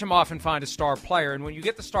scratch him off and find a star player. And when you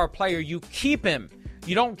get the star player, you keep him.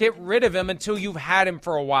 You don't get rid of him until you've had him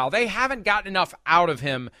for a while. They haven't gotten enough out of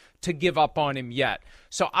him to give up on him yet.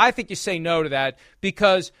 So I think you say no to that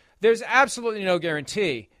because there's absolutely no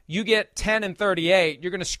guarantee. You get 10 and 38,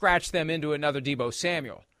 you're going to scratch them into another Deebo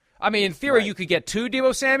Samuel. I mean, in theory, You could get 2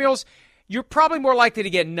 Deebo Samuels. You're probably more likely to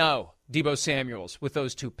get no Deebo Samuels with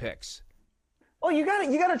those 2 picks. Well, you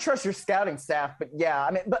gotta trust your scouting staff, but yeah,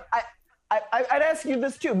 I'd ask you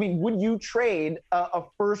this too. I mean, would you trade a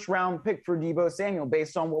first round pick for Deebo Samuel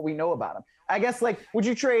based on what we know about him? I guess would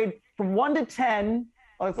you trade from 1 to 10?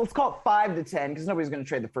 Let's call it 5 to 10 because nobody's going to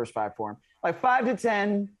trade the first 5 for him. Like 5 to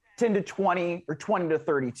 10, 10 to 20, or 20 to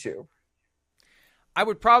 32. I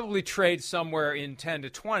would probably trade somewhere in 10 to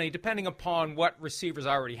 20, depending upon what receivers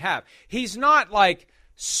I already have. He's not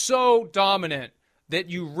so dominant that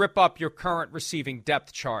you rip up your current receiving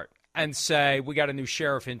depth chart and say, we got a new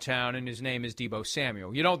sheriff in town and his name is Deebo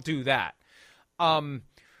Samuel. You don't do that. And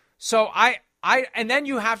then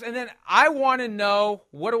I want to know,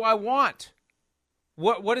 what do I want?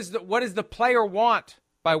 What does the player want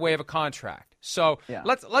by way of a contract? So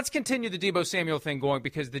let's continue the Deebo Samuel thing going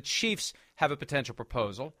because the Chiefs have a potential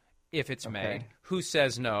proposal, if it's made. Who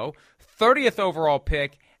says no? 30th overall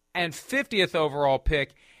pick and 50th overall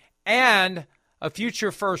pick and a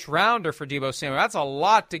future first rounder for Deebo Samuel. That's a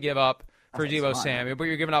lot to give up for Deebo Samuel, but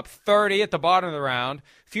you're giving up 30 at the bottom of the round,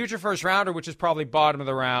 future first rounder, which is probably bottom of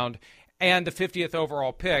the round, and the 50th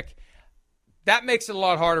overall pick. That makes it a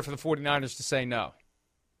lot harder for the 49ers to say no.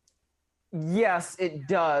 Yes, it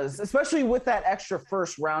does, especially with that extra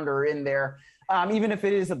first rounder in there, even if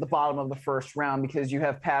it is at the bottom of the first round because you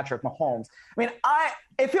have Patrick Mahomes. I mean,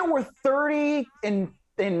 if it were 30 and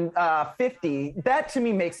 50, that to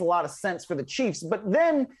me makes a lot of sense for the Chiefs. But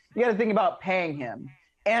then you got to think about paying him.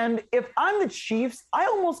 And if I'm the Chiefs, I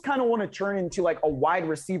almost kind of want to turn into a wide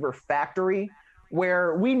receiver factory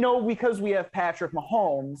where we know because we have Patrick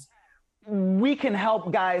Mahomes, we can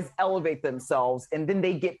help guys elevate themselves and then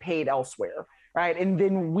they get paid elsewhere, right? And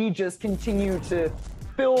then we just continue to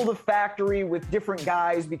fill the factory with different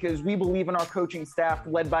guys because we believe in our coaching staff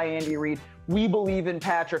led by Andy Reid. We believe in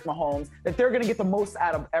Patrick Mahomes, that they're going to get the most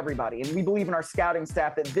out of everybody. And we believe in our scouting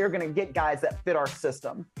staff that they're going to get guys that fit our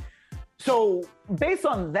system. So based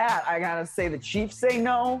on that, I got to say the Chiefs say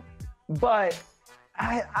no, but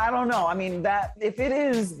I don't know. I mean, that if it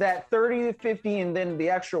is that 30 to 50 and then the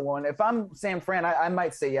extra one, if I'm San Fran, I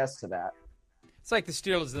might say yes to that. It's like the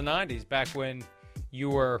Steelers of the 90s, back when you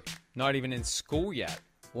were not even in school yet.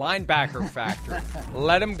 linebacker factory.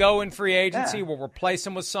 Let him go in free agency. Yeah. We'll replace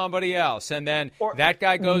him with somebody else. And then that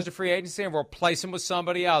guy goes to free agency and we'll replace him with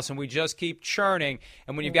somebody else. And we just keep churning.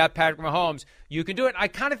 And when you've got Patrick Mahomes, you can do it. I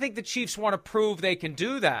kind of think the Chiefs want to prove they can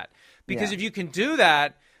do that. Because if you can do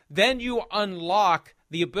that, then you unlock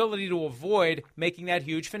the ability to avoid making that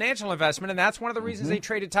huge financial investment. And that's one of the reasons they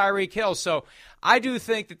traded Tyreek Hill. So I do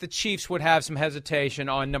think that the Chiefs would have some hesitation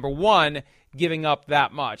on, number one, giving up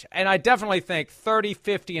that much. And I definitely think 30,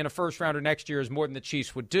 50 in a first rounder next year is more than the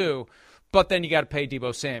Chiefs would do. But then you got to pay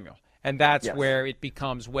Deebo Samuel. And that's where it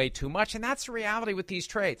becomes way too much. And that's the reality with these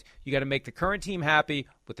trades. You got to make the current team happy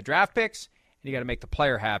with the draft picks, and you got to make the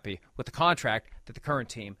player happy with the contract that the current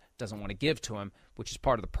team doesn't want to give to him, which is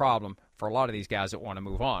part of the problem for a lot of these guys that want to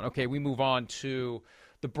move on. Okay, we move on to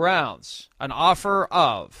the Browns. An offer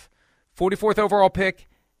of 44th overall pick,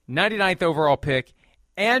 99th overall pick,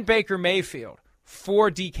 and Baker Mayfield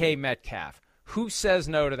for DK Metcalf. Who says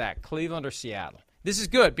no to that, Cleveland or Seattle? This is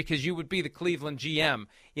good because you would be the Cleveland GM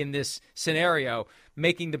in this scenario,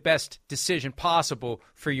 making the best decision possible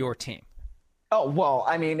for your team. Oh, well,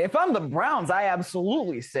 I mean, if I'm the Browns, I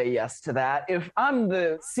absolutely say yes to that. If I'm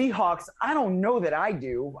the Seahawks, I don't know that I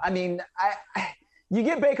do. I mean, you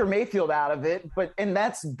get Baker Mayfield out of it, and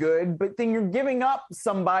that's good, but then you're giving up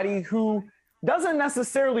somebody who doesn't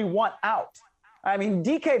necessarily want out. I mean,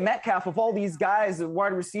 DK Metcalf, of all these guys,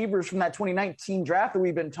 wide receivers from that 2019 draft that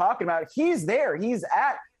we've been talking about, he's there. He's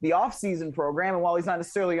at the offseason program, and while he's not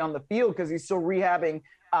necessarily on the field because he's still rehabbing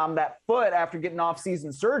that foot after getting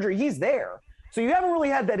offseason surgery, he's there. So you haven't really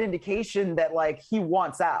had that indication that, like, he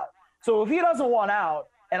wants out. So if he doesn't want out,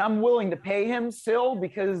 and I'm willing to pay him still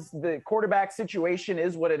because the quarterback situation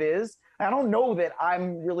is what it is, I don't know that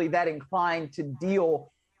I'm really that inclined to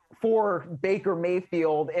deal for Baker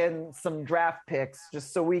Mayfield and some draft picks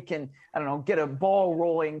just so we can, I don't know, get a ball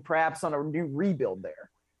rolling perhaps on a new rebuild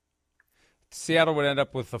there. Seattle would end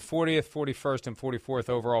up with the 40th, 41st, and 44th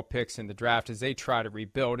overall picks in the draft as they try to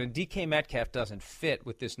rebuild. And DK Metcalf doesn't fit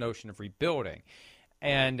with this notion of rebuilding.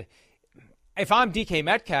 And if I'm DK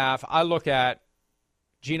Metcalf, I look at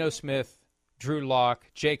Geno Smith, Drew Lock,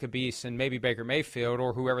 Jacob Eason, maybe Baker Mayfield,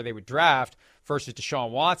 or whoever they would draft versus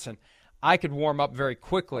Deshaun Watson. I could warm up very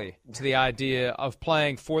quickly to the idea of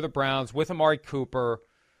playing for the Browns with Amari Cooper,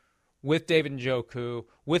 with David Njoku,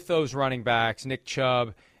 with those running backs, Nick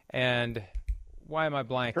Chubb, and why am I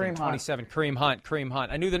blanking? Kareem 27. Hunt. Kareem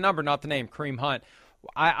Hunt. I knew the number, not the name. Kareem Hunt.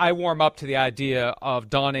 I warm up to the idea of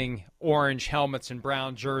donning orange helmets and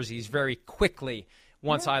brown jerseys very quickly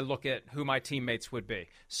once I look at who my teammates would be.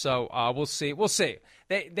 So we'll see. We'll see.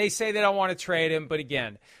 They say they don't want to trade him, but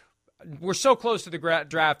again, we're so close to the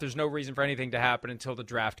draft, there's no reason for anything to happen until the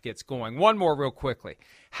draft gets going. One more real quickly.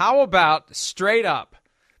 How about straight up,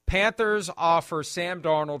 Panthers offer Sam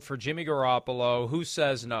Darnold for Jimmy Garoppolo? Who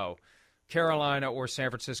says no? Carolina or San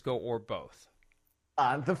Francisco or both?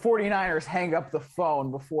 The 49ers hang up the phone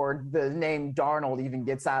before the name Darnold even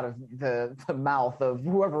gets out of the mouth of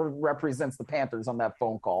whoever represents the Panthers on that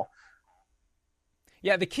phone call.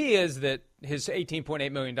 Yeah, the key is that his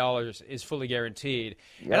 $18.8 million is fully guaranteed.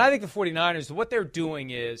 Yep. And I think the 49ers, what they're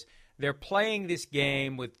doing is they're playing this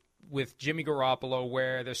game with Jimmy Garoppolo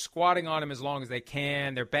where they're squatting on him as long as they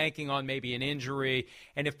can. They're banking on maybe an injury.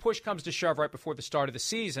 And if push comes to shove right before the start of the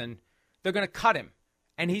season, they're going to cut him.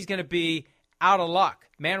 And he's going to be out of luck,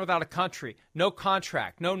 man without a country, no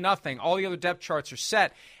contract, no nothing. All the other depth charts are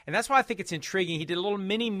set. And that's why I think it's intriguing. He did a little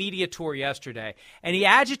mini media tour yesterday, and he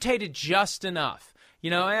agitated just enough.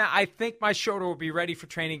 You know, I think my shoulder will be ready for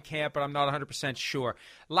training camp, but I'm not 100% sure.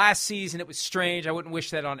 Last season, it was strange. I wouldn't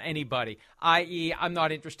wish that on anybody, i.e., I'm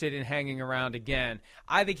not interested in hanging around again.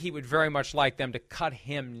 I think he would very much like them to cut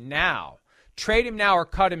him now. Trade him now or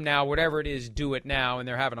cut him now, whatever it is, do it now, and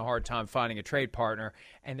they're having a hard time finding a trade partner,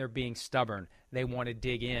 and they're being stubborn. They want to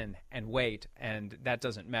dig in and wait, and that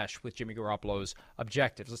doesn't mesh with Jimmy Garoppolo's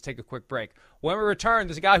objectives. Let's take a quick break. When we return,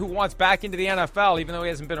 there's a guy who wants back into the NFL, even though he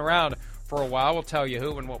hasn't been around for a while. We'll tell you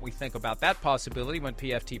who and what we think about that possibility when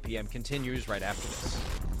PFTPM continues right after this.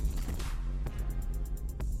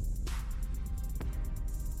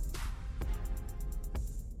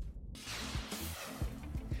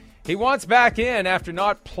 He wants back in after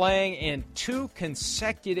not playing in 2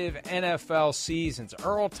 consecutive NFL seasons.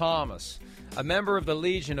 Earl Thomas, a member of the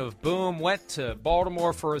Legion of Boom, went to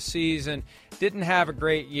Baltimore for a season, didn't have a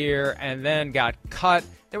great year, and then got cut.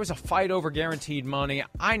 There was a fight over guaranteed money.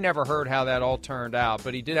 I never heard how that all turned out,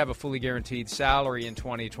 but he did have a fully guaranteed salary in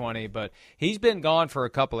 2020. But he's been gone for a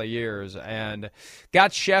couple of years and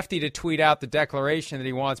got Shefty to tweet out the declaration that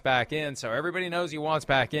he wants back in, so everybody knows he wants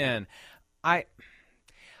back in.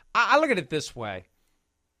 I look at it this way.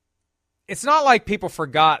 it's not like people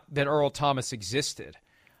forgot that Earl Thomas existed.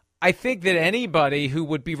 I think that anybody who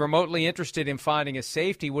would be remotely interested in finding a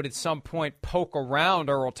safety would at some point poke around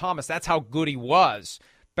Earl Thomas. That's how good he was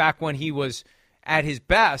back when he was at his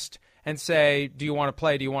best and say, do you want to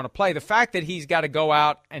play? Do you want to play? The fact that he's got to go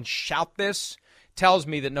out and shout this tells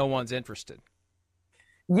me that no one's interested.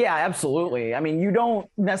 Yeah, absolutely. I mean, you don't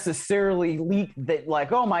necessarily leak that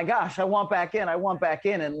like, oh my gosh, I want back in,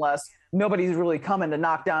 unless nobody's really coming to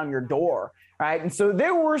knock down your door, right? And so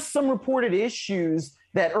there were some reported issues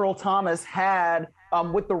that Earl Thomas had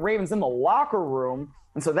with the Ravens in the locker room.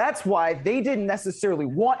 And so that's why they didn't necessarily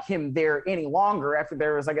want him there any longer after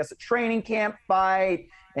there was, I guess, a training camp fight.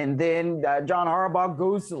 And then John Harbaugh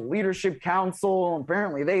goes to the leadership council. And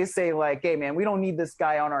apparently they say like, hey, man, we don't need this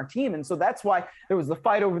guy on our team. And so that's why there was the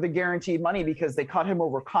fight over the guaranteed money, because they caught him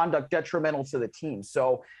over conduct detrimental to the team.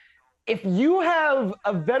 So if you have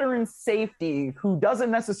a veteran safety who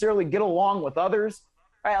doesn't necessarily get along with others,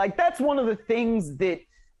 right, like that's one of the things that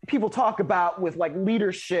people talk about with like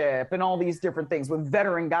leadership and all these different things with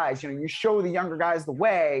veteran guys. You know, you show the younger guys the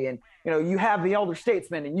way, and you know, you have the elder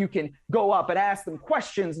statesmen, and you can go up and ask them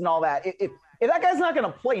questions and all that. If that guy's not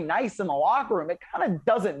going to play nice in the locker room, it kind of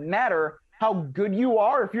doesn't matter how good you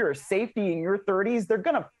are. If you're a safety in your 30s, they're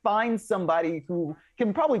going to find somebody who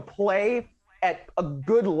can probably play at a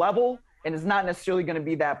good level and is not necessarily going to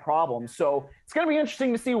be that problem. So it's going to be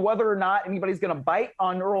interesting to see whether or not anybody's going to bite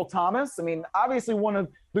on Earl Thomas. I mean, obviously one of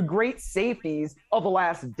the great safeties of the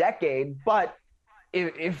last decade, but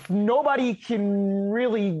if nobody can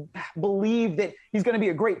really believe that he's going to be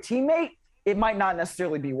a great teammate, it might not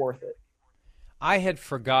necessarily be worth it. I had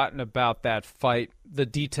forgotten about that fight, the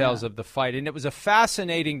details of the fight, and it was a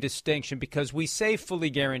fascinating distinction because we say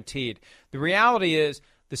fully guaranteed. The reality is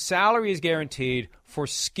the salary is guaranteed for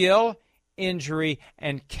skill, injury,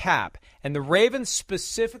 and cap. And the Ravens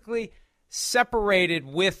specifically separated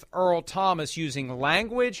with Earl Thomas using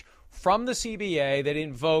language from the CBA that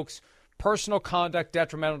invokes personal conduct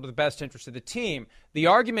detrimental to the best interest of the team. The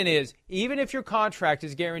argument is, even if your contract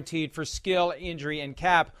is guaranteed for skill, injury, and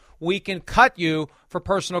cap, we can cut you for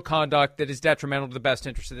personal conduct that is detrimental to the best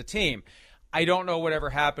interest of the team. I don't know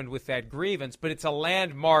whatever happened with that grievance, but it's a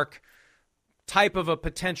landmark type of a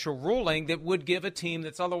potential ruling that would give a team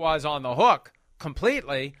that's otherwise on the hook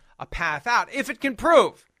completely a path out if it can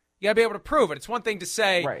prove. You got to be able to prove it. It's one thing to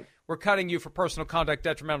say, right, we're cutting you for personal conduct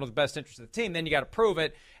detrimental to the best interest of the team. Then you got to prove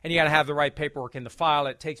it, and you got to have the right paperwork in the file.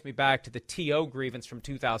 It takes me back to the T.O. grievance from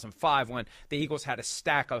 2005 when the Eagles had a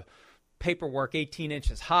stack of paperwork 18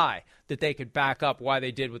 inches high that they could back up why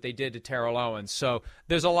they did what they did to Terrell Owens. So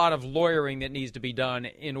there's a lot of lawyering that needs to be done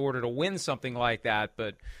in order to win something like that,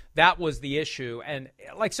 but that was the issue. And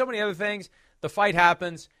like so many other things, the fight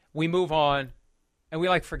happens, we move on, and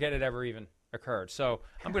we forget it ever even occurred. So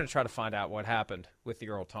I'm going to try to find out what happened with the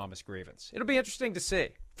Earl Thomas grievance. It'll be interesting to see,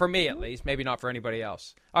 for me at least, maybe not for anybody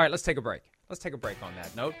else. All right, let's take a break. Let's take a break on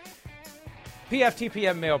that note.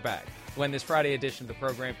 PFTPM mailbag, when this Friday edition of the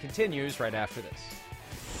program continues right after this.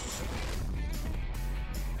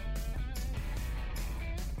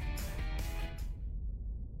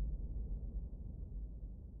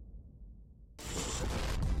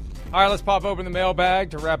 All right, let's pop open the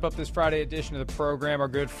mailbag to wrap up this Friday edition of the program. Our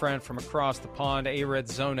good friend from across the pond,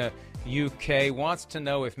 Arizona, UK, wants to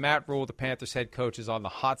know if Matt Rhule, the Panthers head coach, is on the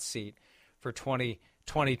hot seat for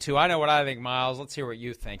 2022. I know what I think, Miles. Let's hear what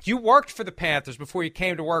you think. You worked for the Panthers before you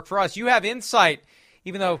came to work for us. You have insight,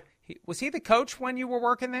 even though was he the coach when you were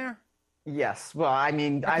working there? Yes. Well, I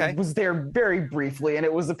mean, okay. I was there very briefly, and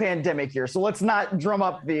it was a pandemic year. So let's not drum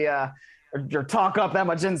up the or talk up that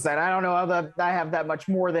much insight. I don't know how I have that much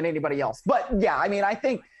more than anybody else. But, yeah, I mean, I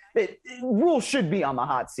think that Rhule should be on the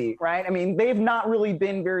hot seat, right? I mean, they've not really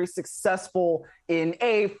been very successful in,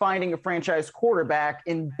 A, finding a franchise quarterback,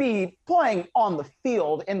 and B, playing on the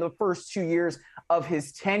field in the first 2 years of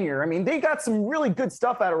his tenure. I mean, they got some really good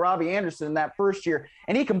stuff out of Robbie Anderson in that first year,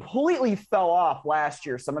 and he completely fell off last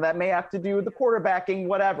year. Some of that may have to do with the quarterbacking,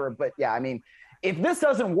 whatever. But, yeah, I mean, if this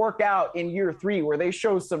doesn't work out in year 3 where they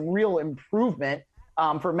show some real improvement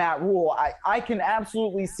for Matt Rhule, I can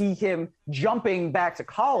absolutely see him jumping back to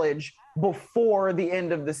college before the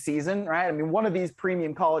end of the season, right? I mean, one of these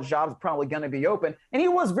premium college jobs is probably going to be open. And he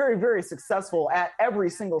was very, very successful at every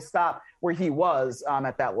single stop where he was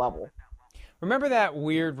at that level. Remember that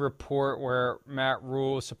weird report where Matt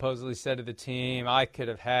Rhule supposedly said to the team, I could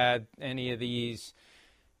have had any of these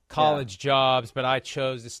college jobs, but I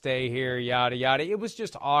chose to stay here, yada, yada. It was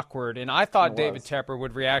just awkward, and I thought David Tepper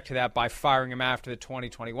would react to that by firing him after the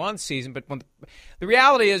 2021 season, but the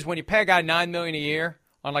reality is when you pay a guy $9 million a year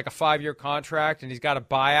on like a 5-year contract and he's got a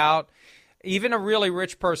buyout, even a really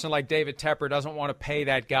rich person like David Tepper doesn't want to pay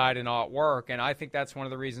that guy to not work, and I think that's one of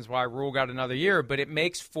the reasons why Rule got another year, but it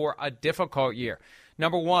makes for a difficult year.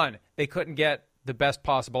 Number one, they couldn't get the best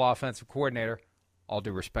possible offensive coordinator. All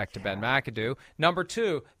due respect to Ben McAdoo. Number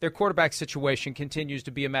two, their quarterback situation continues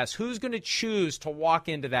to be a mess. Who's going to choose to walk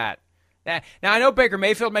into that? Now, I know Baker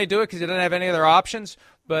Mayfield may do it because he doesn't have any other options,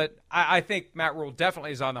 but I think Matt Rule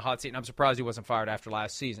definitely is on the hot seat, and I'm surprised he wasn't fired after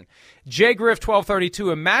last season. Jay Griff,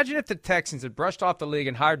 1232, imagine if the Texans had brushed off the league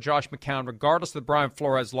and hired Josh McCown regardless of the Brian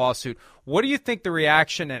Flores lawsuit. What do you think the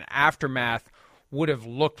reaction and aftermath would have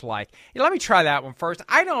looked like? Let me try that one first.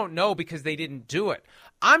 I don't know because they didn't do it.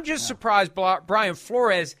 I'm just surprised Brian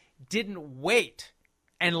Flores didn't wait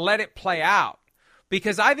and let it play out.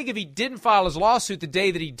 Because I think if he didn't file his lawsuit the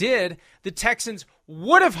day that he did, the Texans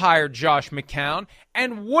would have hired Josh McCown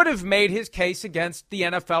and would have made his case against the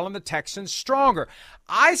NFL and the Texans stronger.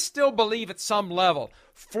 I still believe at some level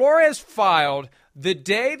Flores filed the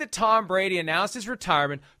day that Tom Brady announced his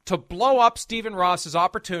retirement to blow up Stephen Ross's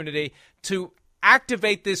opportunity to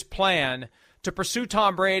activate this plan to pursue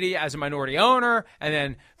Tom Brady as a minority owner and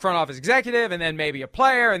then front office executive and then maybe a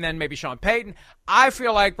player and then maybe Sean Payton. I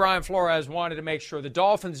feel like Brian Flores wanted to make sure the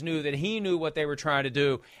Dolphins knew that he knew what they were trying to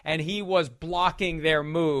do and he was blocking their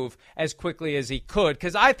move as quickly as he could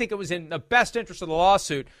because I think it was in the best interest of the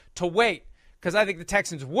lawsuit to wait because I think the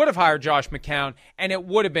Texans would have hired Josh McCown and it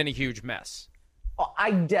would have been a huge mess.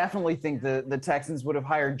 I definitely think the Texans would have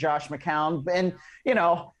hired Josh McCown and, you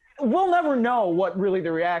know, we'll never know what really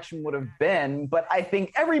the reaction would have been, but I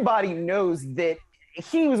think everybody knows that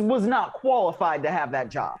he was not qualified to have that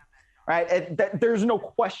job, right? There's no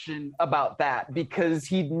question about that because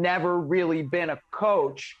he'd never really been a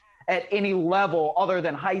coach at any level other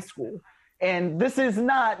than high school. And this is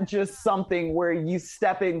not just something where you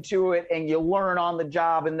step into it and you learn on the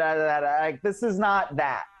job and this is not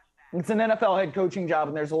that. It's an NFL head coaching job,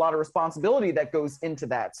 and there's a lot of responsibility that goes into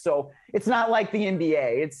that. So it's not like the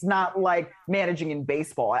NBA. It's not like managing in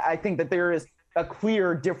baseball. I think that there is a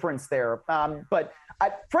clear difference there. But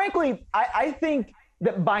frankly, I think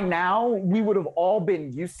that by now we would have all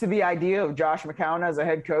been used to the idea of Josh McCown as a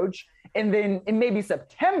head coach. And then in maybe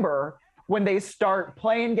September, when they start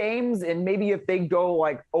playing games, and maybe if they go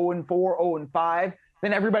like 0-4, 0-5,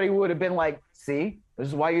 then everybody would have been like, see, this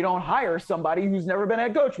is why you don't hire somebody who's never been a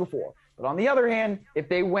head coach before. But on the other hand, if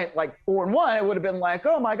they went like 4-1, it would have been like,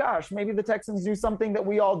 oh my gosh, maybe the Texans do something that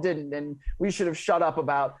we all didn't, and we should have shut up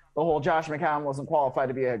about the whole Josh McCown wasn't qualified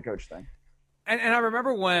to be a head coach thing. And I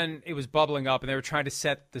remember when it was bubbling up and they were trying to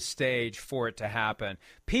set the stage for it to happen.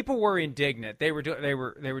 People were indignant. They were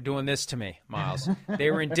doing this to me, Miles. They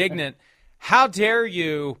were indignant. How dare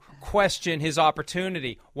you question his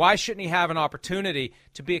opportunity? Why shouldn't he have an opportunity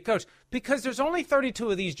to be a coach? Because there's only 32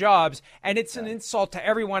 of these jobs, and it's an insult to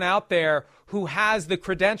everyone out there who has the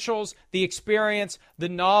credentials, the experience, the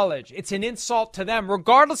knowledge. It's an insult to them,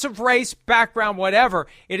 regardless of race, background, whatever.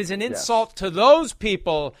 It is an insult to those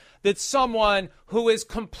people that someone who is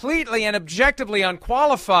completely and objectively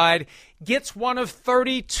unqualified gets one of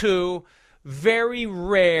 32 very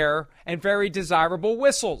rare and very desirable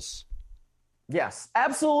whistles. Yes,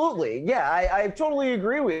 absolutely. Yeah, I totally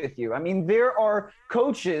agree with you. I mean, there are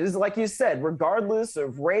coaches, like you said, regardless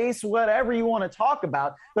of race, whatever you want to talk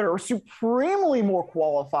about, that are supremely more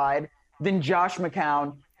qualified than Josh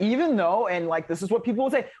McCown, even though, and like this is what people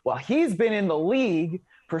will say, well, he's been in the league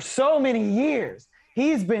for so many years.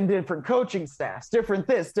 He's been different coaching staffs, different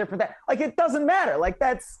this, different that. Like, it doesn't matter. Like,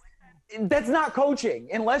 that's not coaching.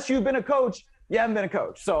 Unless you've been a coach, you haven't been a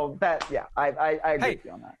coach. So that, yeah, I agree with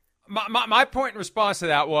you on that. My point in response to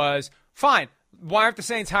that was, fine, why aren't the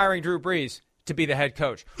Saints hiring Drew Brees to be the head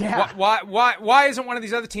coach? Yeah. Why isn't one of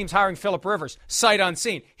these other teams hiring Phillip Rivers, sight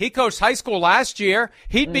unseen? He coached high school last year.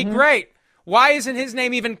 He'd be great. Why isn't his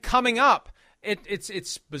name even coming up?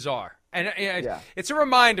 It's bizarre. And it's a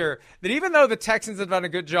reminder that even though the Texans have done a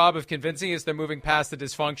good job of convincing us they're moving past the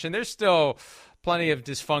dysfunction, there's still plenty of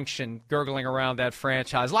dysfunction gurgling around that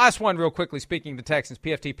franchise. Last one real quickly, speaking of the Texans,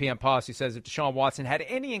 PFTPM Policy says if Deshaun Watson had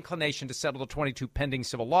any inclination to settle the 22 pending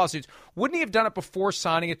civil lawsuits, wouldn't he have done it before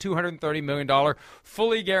signing a $230 million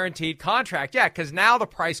fully guaranteed contract? Yeah, because now the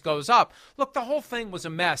price goes up. Look, the whole thing was a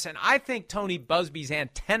mess, and I think Tony Busby's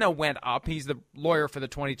antenna went up. He's the lawyer for the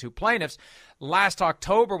 22 plaintiffs. Last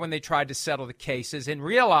October when they tried to settle the cases and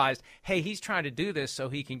realized, hey, he's trying to do this so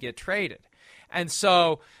he can get traded. And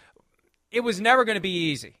so it was never going to be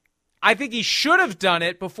easy. I think he should have done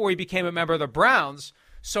it before he became a member of the Browns.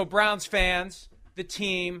 So Browns fans, the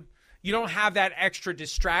team, you don't have that extra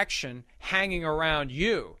distraction hanging around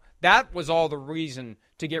you. That was all the reason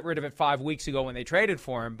to get rid of it 5 weeks ago when they traded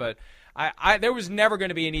for him. But There was never going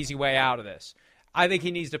to be an easy way out of this. I think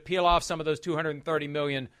he needs to peel off some of those $230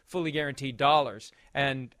 million fully guaranteed dollars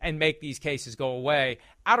and make these cases go away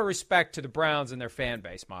out of respect to the Browns and their fan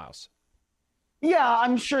base, Miles. Yeah,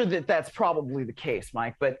 I'm sure that that's probably the case,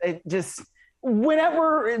 Mike. But it just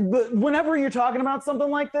whenever you're talking about something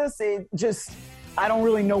like this, I don't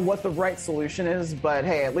really know what the right solution is. But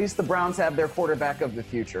hey, at least the Browns have their quarterback of the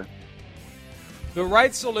future. The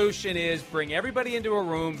right solution is bring everybody into a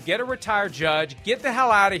room, get a retired judge, get the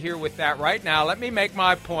hell out of here with that right now. Let me make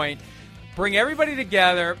my point. Bring everybody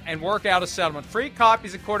together and work out a settlement. Free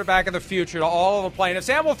copies of Quarterback of the Future to all of the plaintiffs,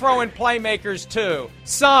 and we'll throw in playmakers too.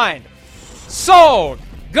 Signed. Sold.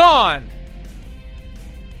 Gone.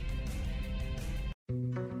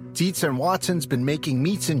 Dietz and Watson's been making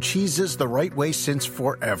meats and cheeses the right way since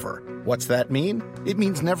forever. What's that mean? It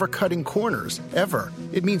means never cutting corners, ever.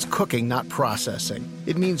 It means cooking, not processing.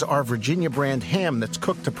 It means our Virginia brand ham that's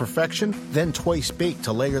cooked to perfection, then twice baked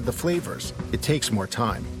to layer the flavors. It takes more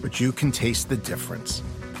time, but you can taste the difference.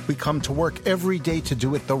 We come to work every day to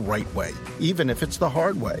do it the right way, even if it's the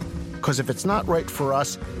hard way. Because if it's not right for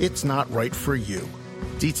us, it's not right for you.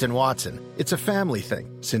 Dietz and Watson, it's a family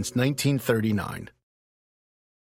thing since 1939.